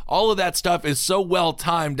up, all of that stuff is so well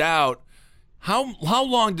timed out. How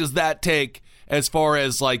long does that take as far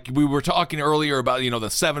as like we were talking earlier about, the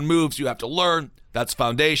 7 moves you have to learn? That's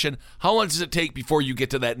foundation. How long does it take before you get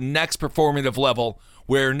to that next performative level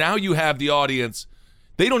where now you have the audience?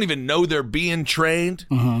 They don't even know they're being trained.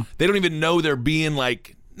 Mm-hmm. They don't even know they're being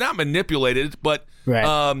like not manipulated, but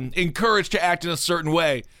encouraged to act in a certain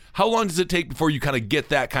way. How long does it take before you kind of get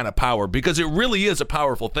that kind of power? Because it really is a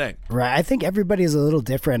powerful thing. Right. I think everybody's a little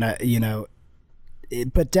different,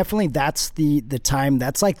 but definitely that's the time.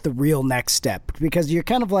 That's like the real next step because you're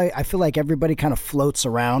kind of like, I feel like everybody kind of floats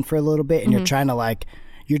around for a little bit and you're trying to like,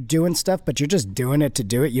 you're doing stuff, but you're just doing it to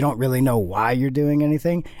do it. You don't really know why you're doing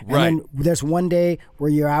anything. And then there's one day where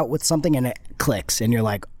you're out with something and it clicks and you're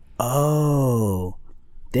like, oh,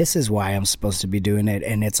 this is why I'm supposed to be doing it.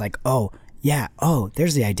 And it's like, oh, yeah, oh,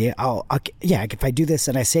 there's the idea. If I do this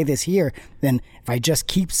and I say this here, then if I just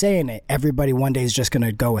keep saying it, everybody one day is just going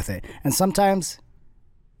to go with it. And sometimes,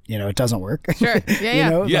 it doesn't work. Sure. Yeah.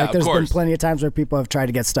 Like there's been plenty of times where people have tried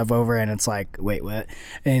to get stuff over and it's like, wait, what?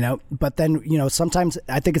 But then, sometimes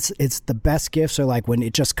I think it's the best gifts are like when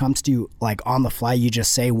it just comes to you like on the fly, you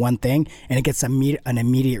just say one thing and it gets an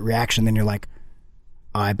immediate reaction. Then you're like,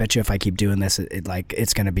 oh, I bet you if I keep doing this,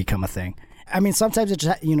 it's going to become a thing. I mean, sometimes it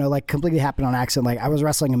just, like completely happened on accident. Like I was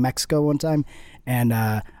wrestling in Mexico one time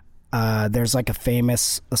and there's like a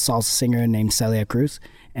famous salsa singer named Celia Cruz.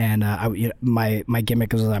 And my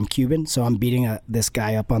gimmick is I'm Cuban, so I'm beating this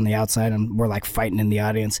guy up on the outside, and we're like fighting in the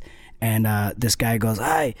audience. And this guy goes,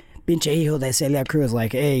 "Ay, pinche hijo de Celia Cruz,"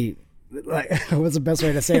 like, "Hey, like, what's the best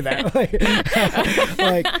way to say that?"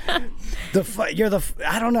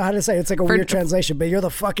 I don't know how to say it. It's like a weird translation, but you're the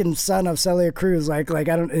fucking son of Celia Cruz. Like I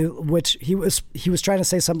don't, which he was trying to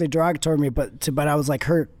say something derogatory, but I was like,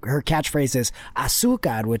 her catchphrase is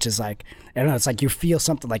azúcar, which is like, I don't know, it's like you feel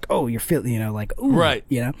something like, oh, you're feeling, like, ooh, right.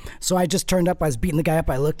 So I just turned up, I was beating the guy up,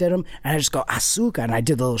 I looked at him, and I just go, azúcar, and I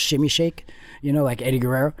did the little shimmy shake, like Eddie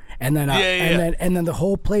Guerrero, and then, and then the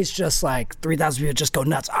whole place just like 3,000 people just go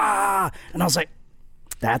nuts, and I was like,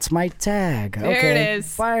 that's my tag. There okay, it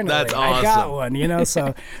is. Finally, that's awesome. I got one.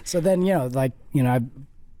 So then I've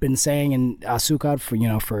been saying in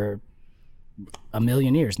azúcar for a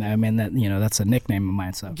million years now. I mean that's a nickname of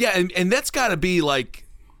mine. So yeah, and that's got to be like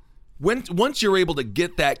once you're able to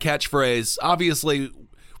get that catchphrase. Obviously,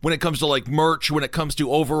 when it comes to like merch, when it comes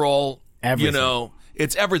to overall, everything.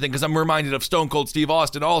 It's everything. Because I'm reminded of Stone Cold Steve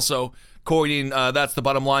Austin also coining that's the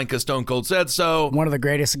bottom line because Stone Cold said so. One of the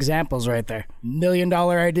greatest examples right there. $1 million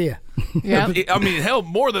idea. Yeah. I mean, hell,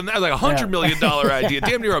 more than that, like $100 million idea.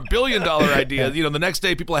 Damn near $1 billion idea. The next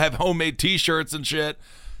day people have homemade T-shirts and shit.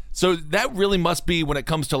 So that really must be when it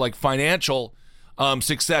comes to like financial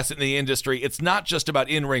success in the industry. It's not just about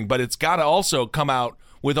in-ring, but it's got to also come out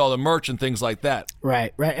with all the merch and things like that.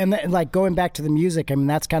 Right. And like going back to the music, I mean,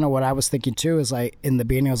 that's kind of what I was thinking too, is like in the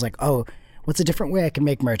beginning, I was like, oh, what's a different way I can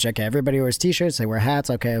make merch? Okay, everybody wears T-shirts, they wear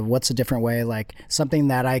hats. Okay, what's a different way? Like something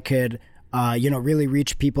that I could, really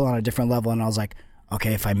reach people on a different level. And I was like,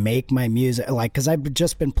 okay, if I make my music, like, because I've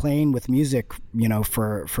just been playing with music,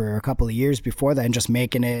 for a couple of years before that and just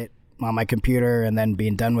making it on my computer and then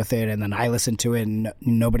being done with it, and then I listened to it and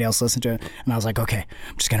nobody else listened to it, and I was like, okay,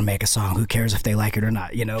 I'm just gonna make a song, who cares if they like it or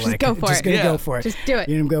not, just go for it. Go for it, just do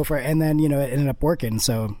it, go for it. And then it ended up working,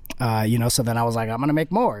 so so then I was like, I'm gonna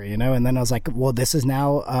make more, and then I was like, well, this is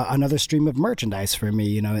now another stream of merchandise for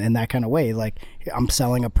me, in that kind of way. Like I'm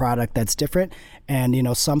selling a product that's different, and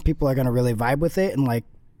some people are gonna really vibe with it, and like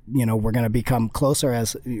we're gonna become closer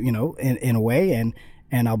as in a way, and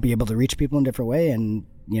I'll be able to reach people in a different way, and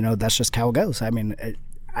that's just how it goes. I mean,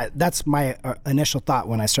 that's my initial thought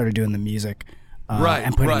when I started doing the music,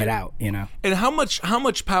 and putting it out. And how much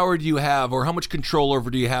power do you have, or how much control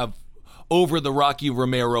do you have over the Rocky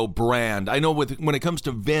Romero brand? I know when it comes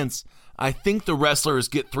to Vince, I think the wrestlers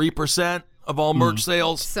get 3% of all merch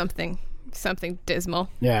sales. Something dismal.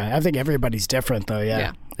 Yeah, I think everybody's different though.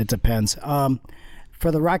 Yeah. It depends.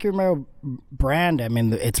 For the Rocky Romero brand, I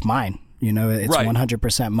mean, it's mine. It's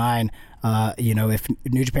 100% mine. If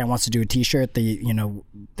New Japan wants to do a T-shirt, they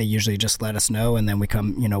usually just let us know, and then we'll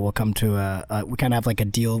come to we kind of have like a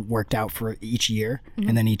deal worked out for each year,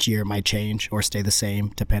 and then each year it might change or stay the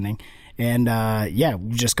same depending. And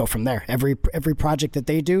we just go from there. Every project that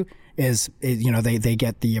they do is they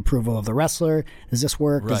get the approval of the wrestler. Does this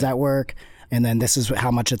work? Does that work? And then this is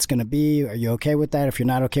how much it's going to be. Are you okay with that? If you're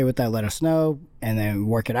not okay with that, let us know, and then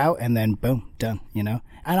work it out, and then boom, done.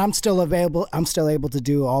 And I'm still available. I'm still able to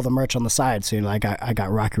do all the merch on the side. So I got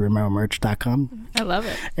RockyRomeroMerch.com. I love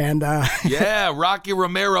it. And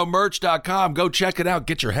RockyRomeroMerch.com. Go check it out.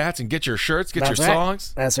 Get your hats and get your shirts. Get your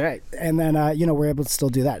songs. That's right. And then we're able to still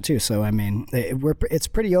do that too. So I mean, it's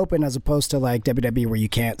pretty open as opposed to like WWE where you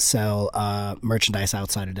can't sell merchandise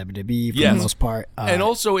outside of WWE for the most part. And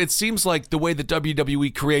also, it seems like the way that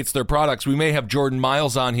WWE creates their products, we may have Jordan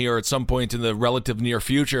Miles on here at some point in the relative near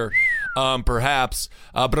future. Perhaps,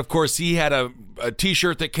 but of course he had a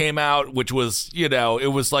T-shirt that came out, which was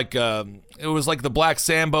it was like the Black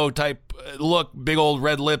Sambo type look, big old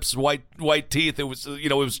red lips, white teeth. It was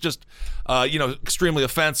it was just extremely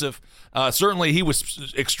offensive. Certainly he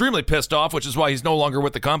was extremely pissed off, which is why he's no longer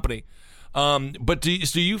with the company. But do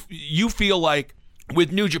you feel like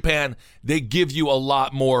with New Japan they give you a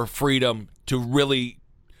lot more freedom to really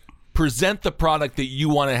present the product that you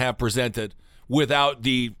want to have presented without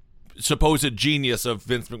the supposed genius of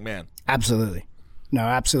Vince McMahon? Absolutely. No,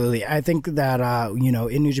 absolutely. I think that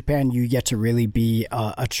in New Japan you get to really be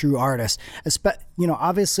a true artist.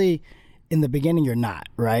 Obviously in the beginning you're not,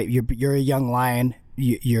 right? You're a young lion.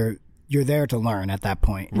 You're there to learn at that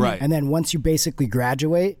point, right? And then once you basically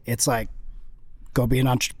graduate, it's like go be an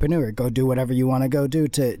entrepreneur, go do whatever you want to go do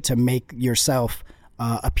to make yourself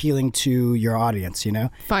appealing to your audience,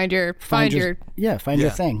 Find your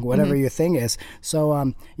thing, whatever your thing is. So,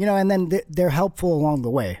 and then they're helpful along the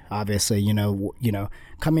way. Obviously,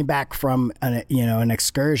 coming back from an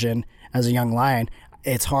excursion as a young lion,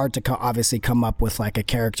 it's hard to obviously come up with like a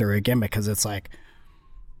character or a gimmick because it's like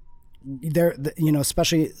they're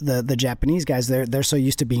especially the Japanese guys, they're so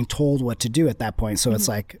used to being told what to do at that point. So it's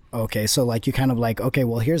like, okay, so like you kind of like, okay,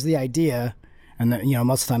 well here's the idea. And then,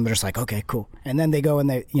 most of the time they're just like, okay, cool. And then they go and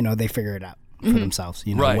they figure it out. for themselves,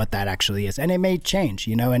 you know, Right. what that actually is. And it may change,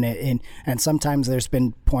 you know, and sometimes there's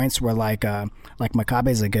been points where like Makabe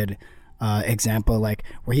is a good example, like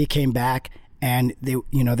where he came back and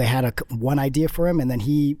they had one idea for him, and then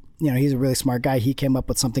he, you know, he's a really smart guy. He came up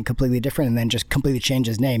with something completely different and then just completely changed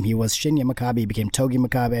his name. He was Shinya Makabe, he became Togi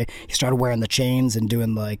Makabe. He started wearing the chains and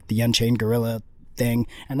doing like the Unchained Gorilla thing.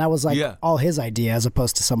 And that was like all his idea as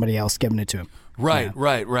opposed to somebody else giving it to him. Right.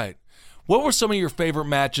 What were some of your favorite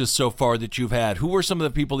matches so far that you've had? Who were some of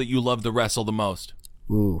the people that you loved to wrestle the most?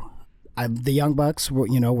 Ooh. The Young Bucks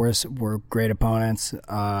were great opponents.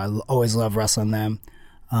 Always love wrestling them.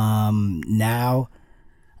 Now,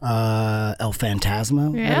 El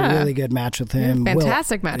Fantasma, had a really good match with him.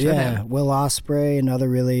 Fantastic match with him. Will Ospreay, another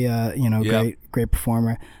really great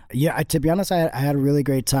performer. Yeah, to be honest, I had a really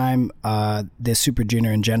great time this Super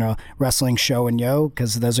Junior in general, wrestling Sho and Yo,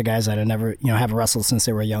 because those are guys that I never haven't wrestled since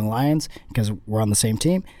they were young lions, because we're on the same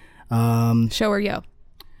team. Sho or Yo?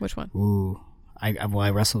 Which one? Ooh, I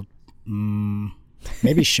wrestled.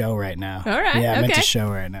 Maybe Show right now. All right. Yeah, I meant to Show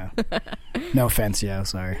right now. No offense, Yo.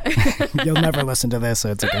 Sorry. You'll never listen to this,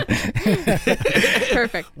 so it's okay.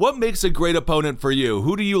 Perfect. What makes a great opponent for you?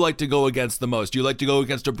 Who do you like to go against the most? Do you like to go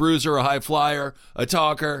against a bruiser, a high flyer, a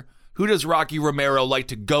talker? Who does Rocky Romero like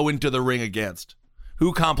to go into the ring against?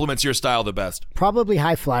 Who complements your style the best? Probably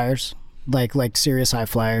high flyers, like serious high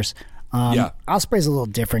flyers. Ospreay's a little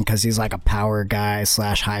different because he's like a power guy /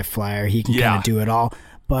 high flyer. He can kind of do it all.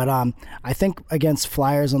 But I think against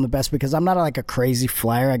flyers I'm the best because I'm not like a crazy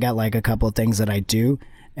flyer. I got like a couple of things that I do,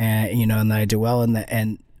 and that I do well.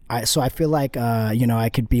 So I feel like I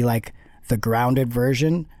could be like the grounded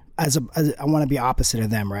version. I want to be opposite of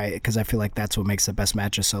them, right? Because I feel like that's what makes the best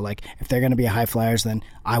matches. So like if they're gonna be high flyers, then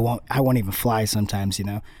I won't even fly sometimes, you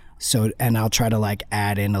know. So and I'll try to like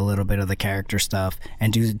add in a little bit of the character stuff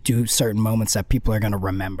and do certain moments that people are gonna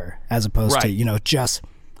remember, as opposed to just.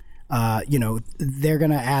 They're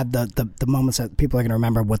going to add the moments that people are going to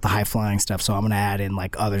remember with the high flying stuff. So I'm going to add in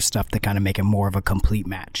like other stuff to kind of make it more of a complete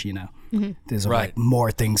match, you know. Mm-hmm. There's like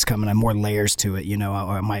more things coming and more layers to it, you know,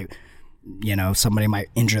 or it might, somebody might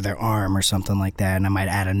injure their arm or something like that, and I might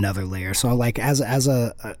add another layer. So like as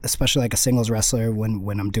a especially like a singles wrestler,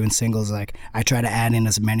 when I'm doing singles, like I try to add in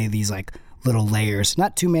as many of these like little layers,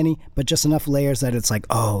 not too many, but just enough layers that it's like,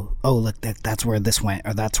 oh look, that's where this went,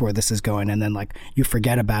 or that's where this is going, and then like you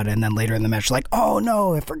forget about it, and then later in the match like, oh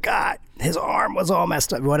no, I forgot, his arm was all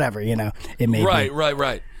messed up, whatever, it may be.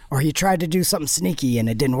 Right. Or he tried to do something sneaky and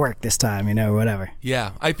it didn't work this time, whatever.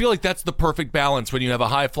 Yeah, I feel like that's the perfect balance when you have a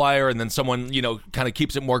high flyer and then someone, kind of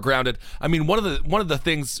keeps it more grounded. I mean, one of the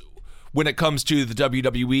things when it comes to the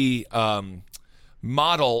WWE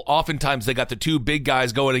model, oftentimes they got the two big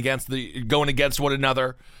guys going against one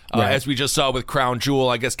another. As we just saw with Crown Jewel,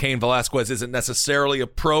 I guess Cain Velasquez isn't necessarily a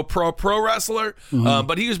pro wrestler,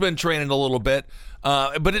 but he's been training a little bit.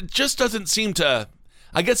 But it just doesn't seem to.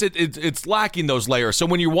 I guess it's lacking those layers. So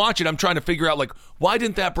when you watch it, I'm trying to figure out like why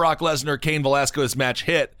didn't that Brock Lesnar Cain Velasquez match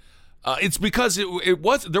hit? It's because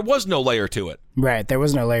there was no layer to it. Right, there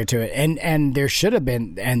was no layer to it, and there should have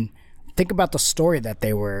been. And think about the story that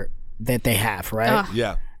they have, right?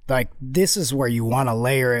 Yeah, like this is where you want to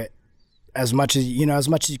layer it as much as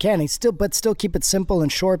you can. And still keep it simple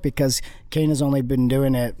and short because Kane has only been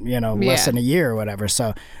doing it, less than a year or whatever.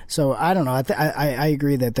 So I don't know. I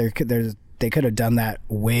agree that they could have done that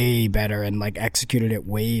way better and like executed it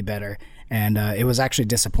way better. And it was actually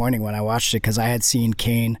disappointing when I watched it because I had seen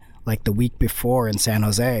Kane like the week before in San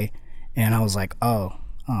Jose, and I was like, oh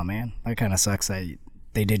man, that kind of sucks that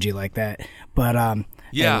they did you like that. But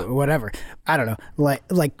whatever. I don't know.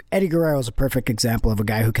 Like Eddie Guerrero is a perfect example of a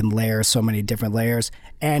guy who can layer so many different layers,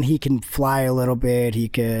 and he can fly a little bit. He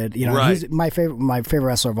could, he's my favorite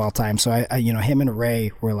wrestler of all time. So I him and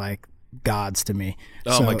Ray were like gods to me.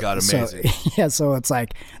 Oh my God, amazing. So it's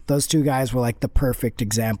like those two guys were like the perfect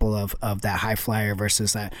example of that high flyer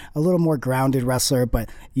versus that a little more grounded wrestler. But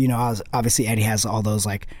obviously Eddie has all those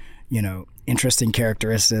like interesting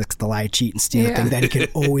characteristics, the lie, cheat, and steal thing that he could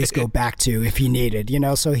always go back to if he needed,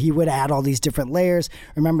 so he would add all these different layers.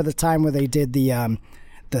 Remember the time where they did the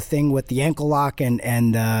thing with the ankle lock and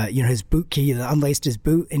his boot key, unlaced his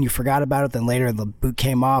boot and you forgot about it, then later the boot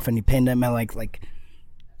came off and he pinned him, and like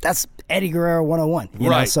that's Eddie Guerrero 101. You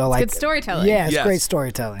know? So like it's good storytelling. Yeah, it's great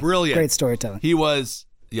storytelling. Brilliant. Great storytelling. He was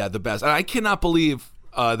the best. And I cannot believe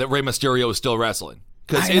that Rey Mysterio is still wrestling.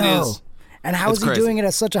 Because it is. And how is he doing it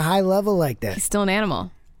at such a high level like that? He's still an animal.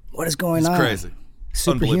 What is going on? It's crazy.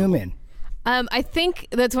 Superhuman. I think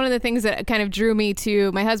that's one of the things that kind of drew me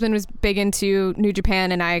to. My husband was big into New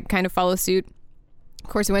Japan, and I kind of follow suit. Of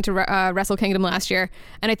course, we went to Wrestle Kingdom last year.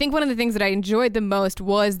 And I think one of the things that I enjoyed the most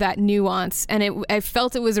was that nuance. And I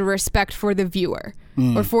felt it was a respect for the viewer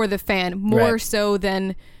or for the fan, more so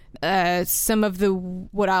than some of the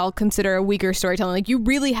what I'll consider a weaker storytelling. Like, you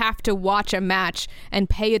really have to watch a match and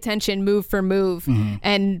pay attention move for move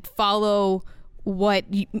and follow what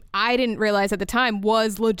I didn't realize at the time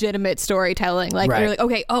was legitimate storytelling. Like, you're like,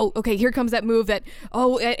 okay, here comes that move that,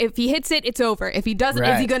 if he hits it, it's over. If he doesn't,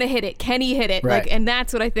 is he going to hit it? Can he hit it? Like, and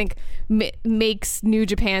that's what I think makes New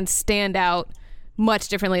Japan stand out much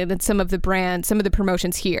differently than some of the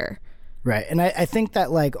promotions here. Right. And I think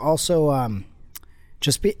that, like, also,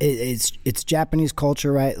 it's Japanese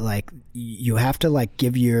culture, right? Like, you have to, like,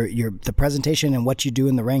 give the presentation and what you do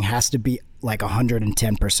in the ring has to be like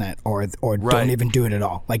 110% or don't even do it at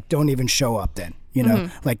all. Like, don't even show up then, you know?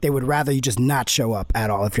 Like, they would rather you just not show up at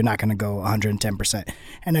all if you're not going to go 110%.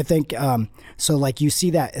 And I think, so, like, you see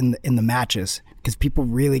that in the matches because people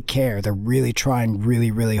really care. They're really trying really,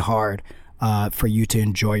 really hard for you to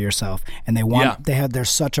enjoy yourself. And there's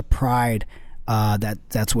such a pride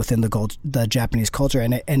that's within the Japanese culture,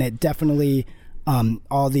 and it definitely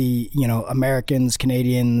all the Americans,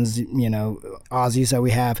 Canadians, Aussies that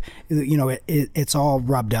we have, it's all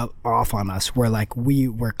rubbed off on us. Where like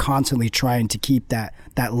we're constantly trying to keep that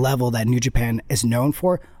level that New Japan is known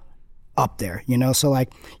for up there, So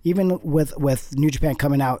like even with New Japan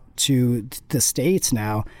coming out to the States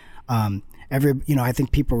now, I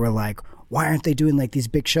think people were like, why aren't they doing like these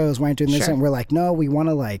big shows? Why aren't they doing this? And we're like, no, we want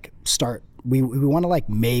to like start. We want to like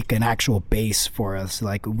make an actual base for us.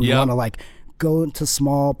 Like we want to like go into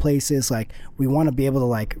small places. Like we want to be able to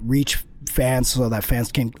like reach fans so that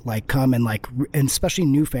fans can like come and like, and especially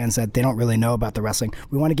new fans that they don't really know about the wrestling.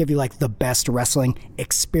 We want to give you like the best wrestling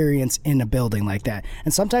experience in a building like that.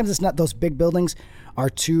 And sometimes it's not, those big buildings are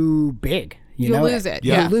too big. You'll lose it.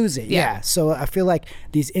 You'll lose it. Yeah. So I feel like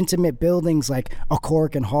these intimate buildings like a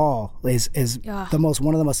Korakuen Hall is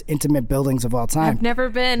one of the most intimate buildings of all time. I've never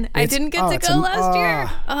been. I didn't get to go last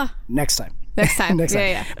year. Next time. Next time.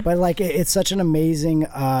 Yeah. But like it's such an amazing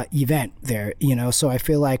event there, So I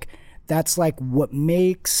feel like that's like what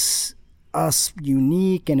makes us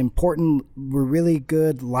unique and important. We're really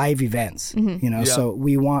good live events, So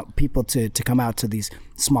we want people to come out to these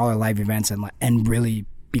smaller live events and really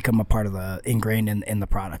become a part of ingrained in the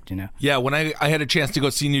product, Yeah, when I had a chance to go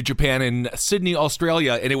see New Japan in Sydney,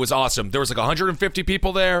 Australia, and it was awesome. There was like 150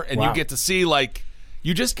 people there, and you get to see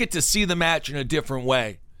you just get to see the match in a different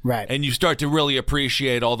way. Right. And you start to really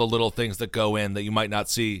appreciate all the little things that go in that you might not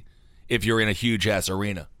see if you're in a huge ass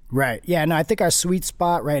arena. Right. Yeah, no, I think our sweet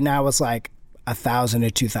spot right now is like 1,000 to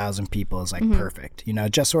 2,000 people is like perfect,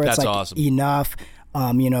 just where it's like awesome. Enough,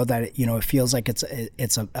 that, it feels like it's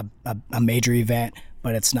a major event,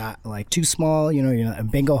 but it's not like too small, a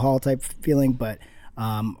bingo hall type feeling, but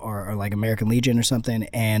or like American Legion or something,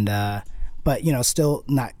 and but still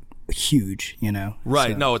not huge,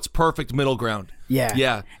 Right. So, no, it's perfect middle ground. Yeah.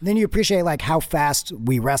 And then you appreciate like how fast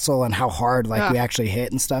we wrestle and how hard we actually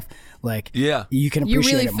hit and stuff. Like you can appreciate you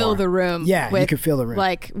really it fill more. the room. Yeah, you can feel the room.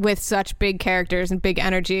 Like with such big characters and big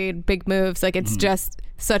energy and big moves, like it's just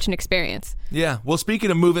such an experience. Yeah. Well,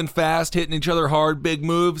 speaking of moving fast, hitting each other hard, big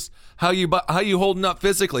moves, how you holding up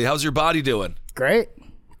physically? How's your body doing? Great.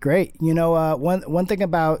 One thing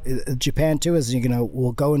about Japan too is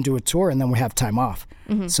we'll go and do a tour and then we have time off.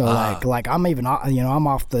 So like I'm even I'm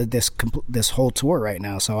off this whole tour right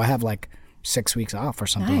now. So I have like 6 weeks off or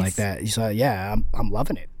something like that. So yeah, I'm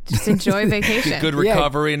loving it. Just enjoy vacation. Good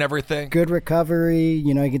recovery and everything. Good recovery.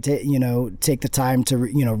 I can take the time to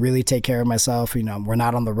really take care of myself. We're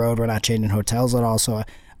not on the road. We're not changing hotels at all. So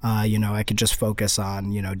I could just focus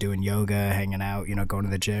on doing yoga, hanging out, going to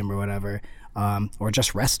the gym or whatever, or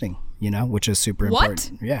just resting. Which is super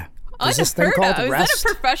important. Yeah. There's this thing called rest. Is that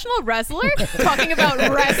a professional wrestler talking about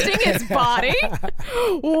resting his body?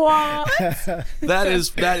 What? That is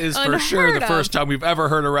for sure the first time we've ever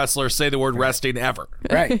heard a wrestler say the word resting ever.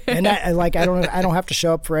 Right. And I don't have to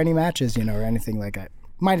show up for any matches, or anything like that.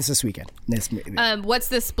 Minus this weekend. What's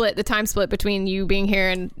the time split between you being here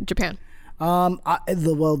and Japan?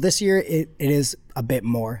 Well, this year it is a bit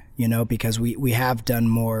more, because we have done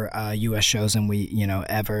more U.S. shows than we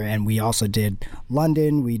ever, and we also did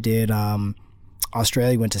London, we did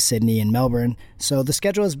Australia, went to Sydney and Melbourne. So the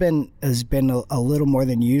schedule has been a little more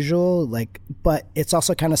than usual, but it's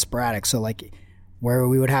also kind of sporadic. So where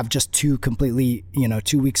we would have just 2 completely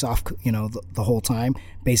 2 weeks off, the whole time.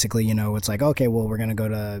 Basically, it's like, okay, well, we're gonna go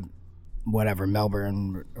to whatever,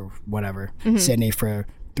 Melbourne or whatever, Sydney for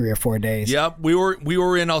 3 or 4 days. Yep, we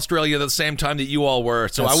were in Australia the same time that you all were.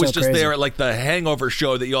 So That's I was so just crazy. there at like the Hangover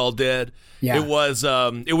show that you all did. Yeah. It was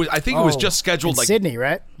I think it was just scheduled in like Sydney,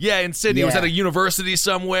 right? Yeah, in Sydney. It was Yeah. at a university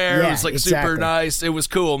somewhere. Yeah, it was like exactly. super nice. It was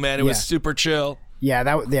cool, man. It was super chill. Yeah,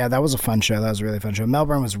 that was a fun show. That was a really fun show.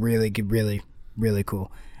 Melbourne was really good, really, really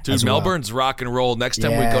cool. Dude, as well. Melbourne's rock and roll. Next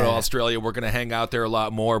time we go to Yeah. Australia, we're going to hang out there a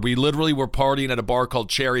lot more. We literally were partying at a bar called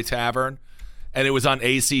Cherry Tavern, and it was on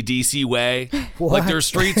AC/DC Way. Like their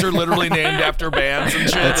streets are literally named after bands and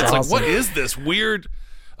shit. That's it's awesome. like, what is this weird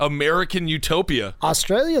American utopia?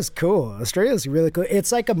 Australia's cool. Australia's really cool.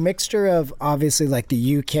 It's like a mixture of obviously like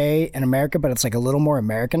the UK and America, but it's like a little more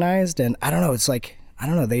Americanized. And I don't know. It's like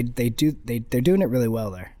they're doing it really well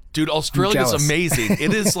there. Dude, Australia's jealous. amazing.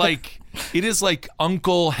 It is like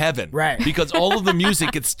Uncle Heaven. Right. Because all of the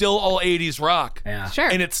music, it's still all 80s rock. Yeah. Sure.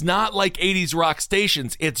 And it's not like 80s rock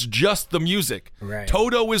stations. It's just the music. Right.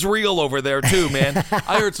 Toto is real over there too, man.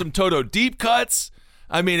 I heard some Toto deep cuts.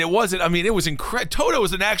 It was incredible. Toto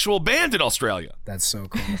is an actual band in Australia. That's so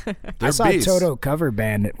cool. I They're saw beasts. a Toto cover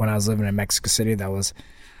band when I was living in Mexico City. That was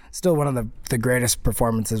still one of the greatest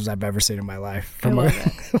performances I've ever seen in my life from a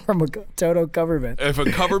Toto cover band. If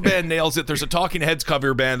a cover band nails it, there's a Talking Heads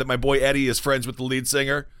cover band that my boy Eddie is friends with the lead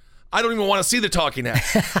singer. I don't even want to see the Talking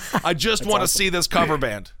Heads. I just want to see this cover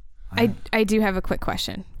band. I do have a quick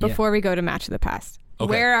question before we go to Match of the Past. Okay.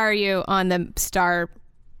 Where are you on the star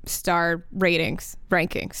ranking,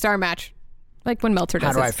 star match? Like when Meltzer does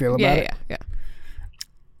How do his- I feel about it? Yeah.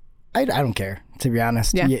 I don't care, to be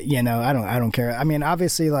honest. Yeah. I don't care. I mean,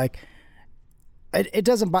 obviously, like it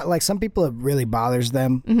doesn't like some people it really bothers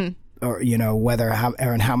them, or whether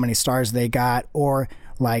how many stars they got, or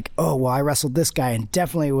like, oh well, I wrestled this guy and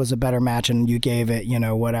definitely it was a better match, and you gave it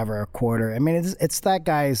whatever a quarter. I mean, it's that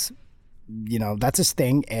guy's, that's his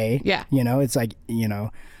thing. Yeah. It's like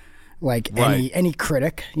like Right. any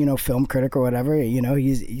critic, film critic or whatever,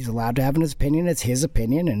 he's allowed to have his opinion. It's his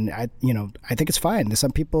opinion, and I think it's fine.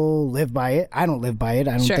 Some people live by it. I don't live by it.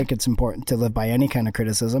 I don't Sure. think it's important to live by any kind of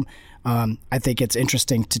criticism. I think it's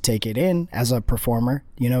interesting to take it in as a performer,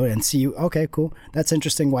 and see, okay, cool, that's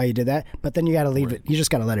interesting why you did that. But then you got to leave it. You just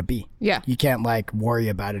got to let it be. Yeah. You can't like worry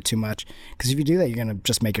about it too much, because if you do that, you're gonna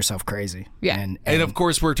just make yourself crazy. Yeah. And of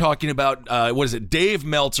course, we're talking about, Dave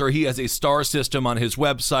Meltzer. He has a star system on his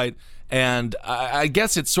website, and I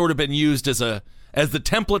guess it's sort of been used as the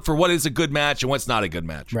template for what is a good match and what's not a good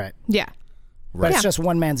match. right. Yeah. But Yeah. it's just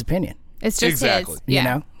one man's opinion. It's just Exactly. his.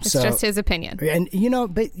 Yeah. It's So- just his opinion. And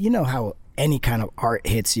but how any kind of art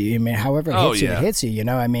hits you. I mean, however it Oh, hits yeah. it hits you.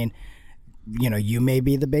 I mean, you may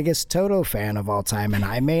be the biggest Toto fan of all time, and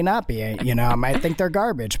I may not be. I might think they're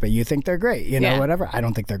garbage, but you think they're great. Yeah. Whatever. I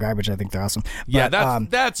don't think they're garbage. I think they're awesome. Yeah,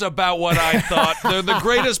 But, that's about what I thought. They're the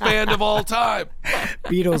greatest band of all time.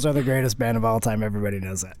 Beatles are the greatest band of all time. Everybody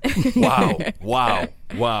knows that. Wow.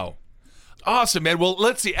 Awesome, man. Well,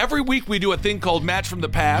 let's see. Every week we do a thing called Match from the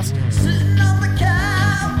Past. Sitting on the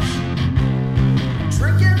couch,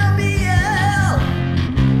 drinking a BL.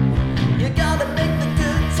 You gotta make the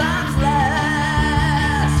good times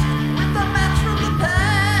last with a match from the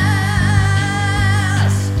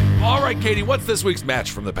past. All right, Katie, what's this week's Match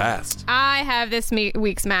from the Past? I have this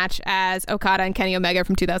week's match as Okada and Kenny Omega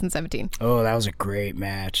from 2017. Oh, that was a great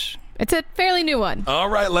match. It's a fairly new one. All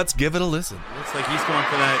right, let's give it a listen. Looks like he's going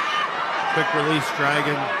for that quick release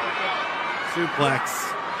dragon suplex.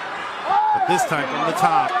 But this time from the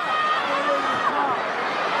top.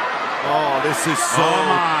 Oh, this is so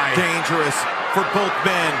dangerous for both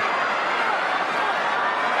men.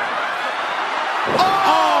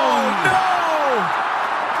 Oh, no!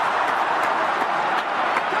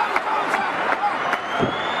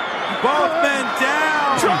 Both men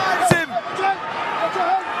down. Drives him.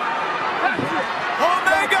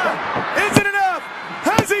 Omega, is it enough?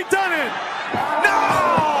 Has he done it? No!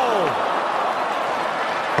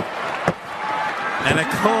 And a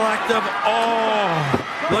collective,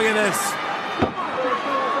 look at this.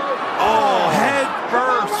 Oh, head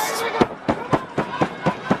first.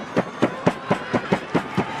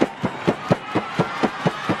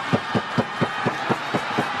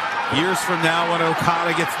 Years from now, when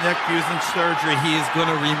Okada gets neck fusion surgery, he is going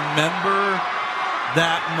to remember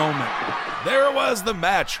that moment. There was the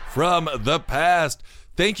Match from the Past.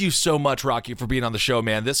 Thank you so much, Rocky, for being on the show,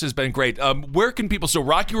 man. This has been great. Where can people, so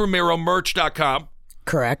RockyRomeroMerch.com.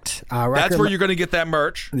 Correct. That's where you're going to get that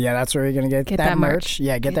merch. Yeah, that's where you're going to get that merch.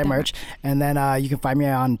 Yeah, get that merch. And then you can find me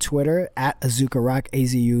on Twitter at Azuka Rock,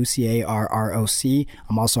 AZUCARROC.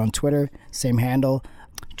 I'm also on Twitter, same handle.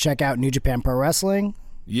 Check out New Japan Pro Wrestling.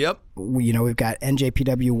 Yep. We've got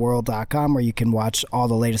njpwworld.com where you can watch all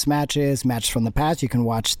the latest matches from the past. You can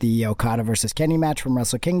watch the Okada versus Kenny match from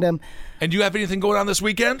Wrestle Kingdom. And do you have anything going on this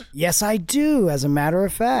weekend? Yes, I do, as a matter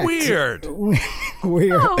of fact. Weird.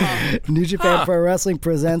 New Japan Pro Wrestling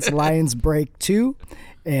presents Lions Break 2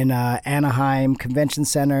 in Anaheim Convention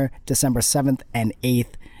Center, December 7th and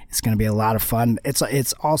 8th. It's going to be a lot of fun.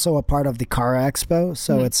 It's also a part of the Kara Expo,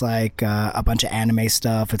 so it's like a bunch of anime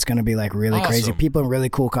stuff. It's going to be like really crazy. People in really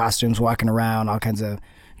cool costumes walking around, all kinds of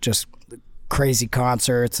just crazy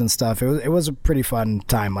concerts and stuff. It was a pretty fun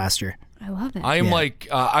time last year. I love it. I am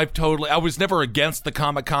I was never against the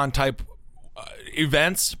Comic-Con type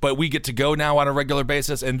events, but we get to go now on a regular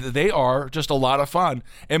basis, and they are just a lot of fun.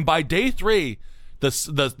 And by day 3, the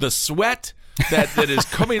sweat that is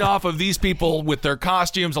coming off of these people with their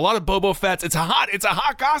costumes, a lot of Boba Fett's. It's a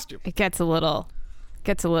hot costume. It gets a little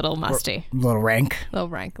musty. A little rank. A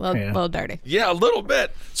little dirty. Yeah, a little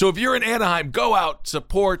bit. So if you're in Anaheim, go out,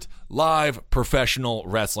 support live professional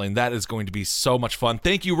wrestling. That is going to be so much fun.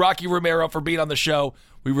 Thank you, Rocky Romero, for being on the show.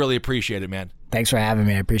 We really appreciate it, man. Thanks for having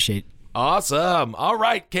me. I appreciate it. Awesome. All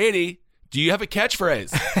right, Katie. Do you have a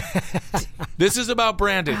catchphrase? This is about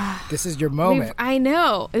branding. This is your moment. I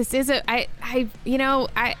know. This is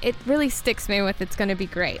it really sticks me with it's going to be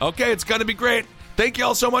great. Okay, it's going to be great. Thank you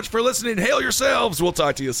all so much for listening. Hail yourselves. We'll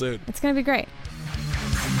talk to you soon. It's going to be great.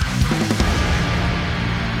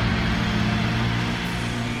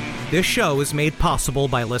 This show is made possible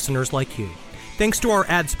by listeners like you. Thanks to our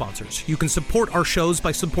ad sponsors, you can support our shows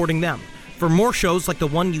by supporting them. For more shows like the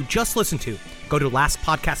one you just listened to, go to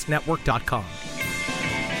lastpodcastnetwork.com.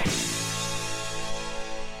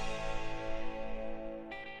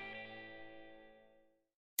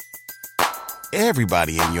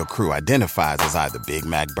 Everybody in your crew identifies as either Big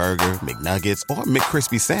Mac Burger, McNuggets, or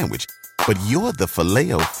McCrispy Sandwich. But you're the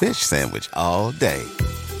Filet-O-Fish Sandwich all day.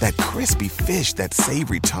 That crispy fish, that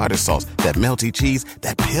savory tartar sauce, that melty cheese,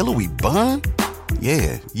 that pillowy bun.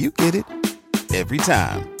 Yeah, you get it. Every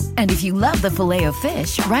time. And if you love the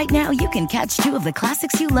Filet-O-Fish, right now you can catch 2 of the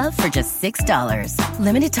classics you love for just $6.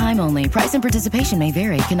 Limited time only. Price and participation may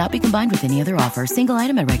vary. Cannot be combined with any other offer. Single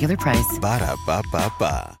item at regular price.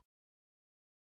 Ba-da-ba-ba-ba.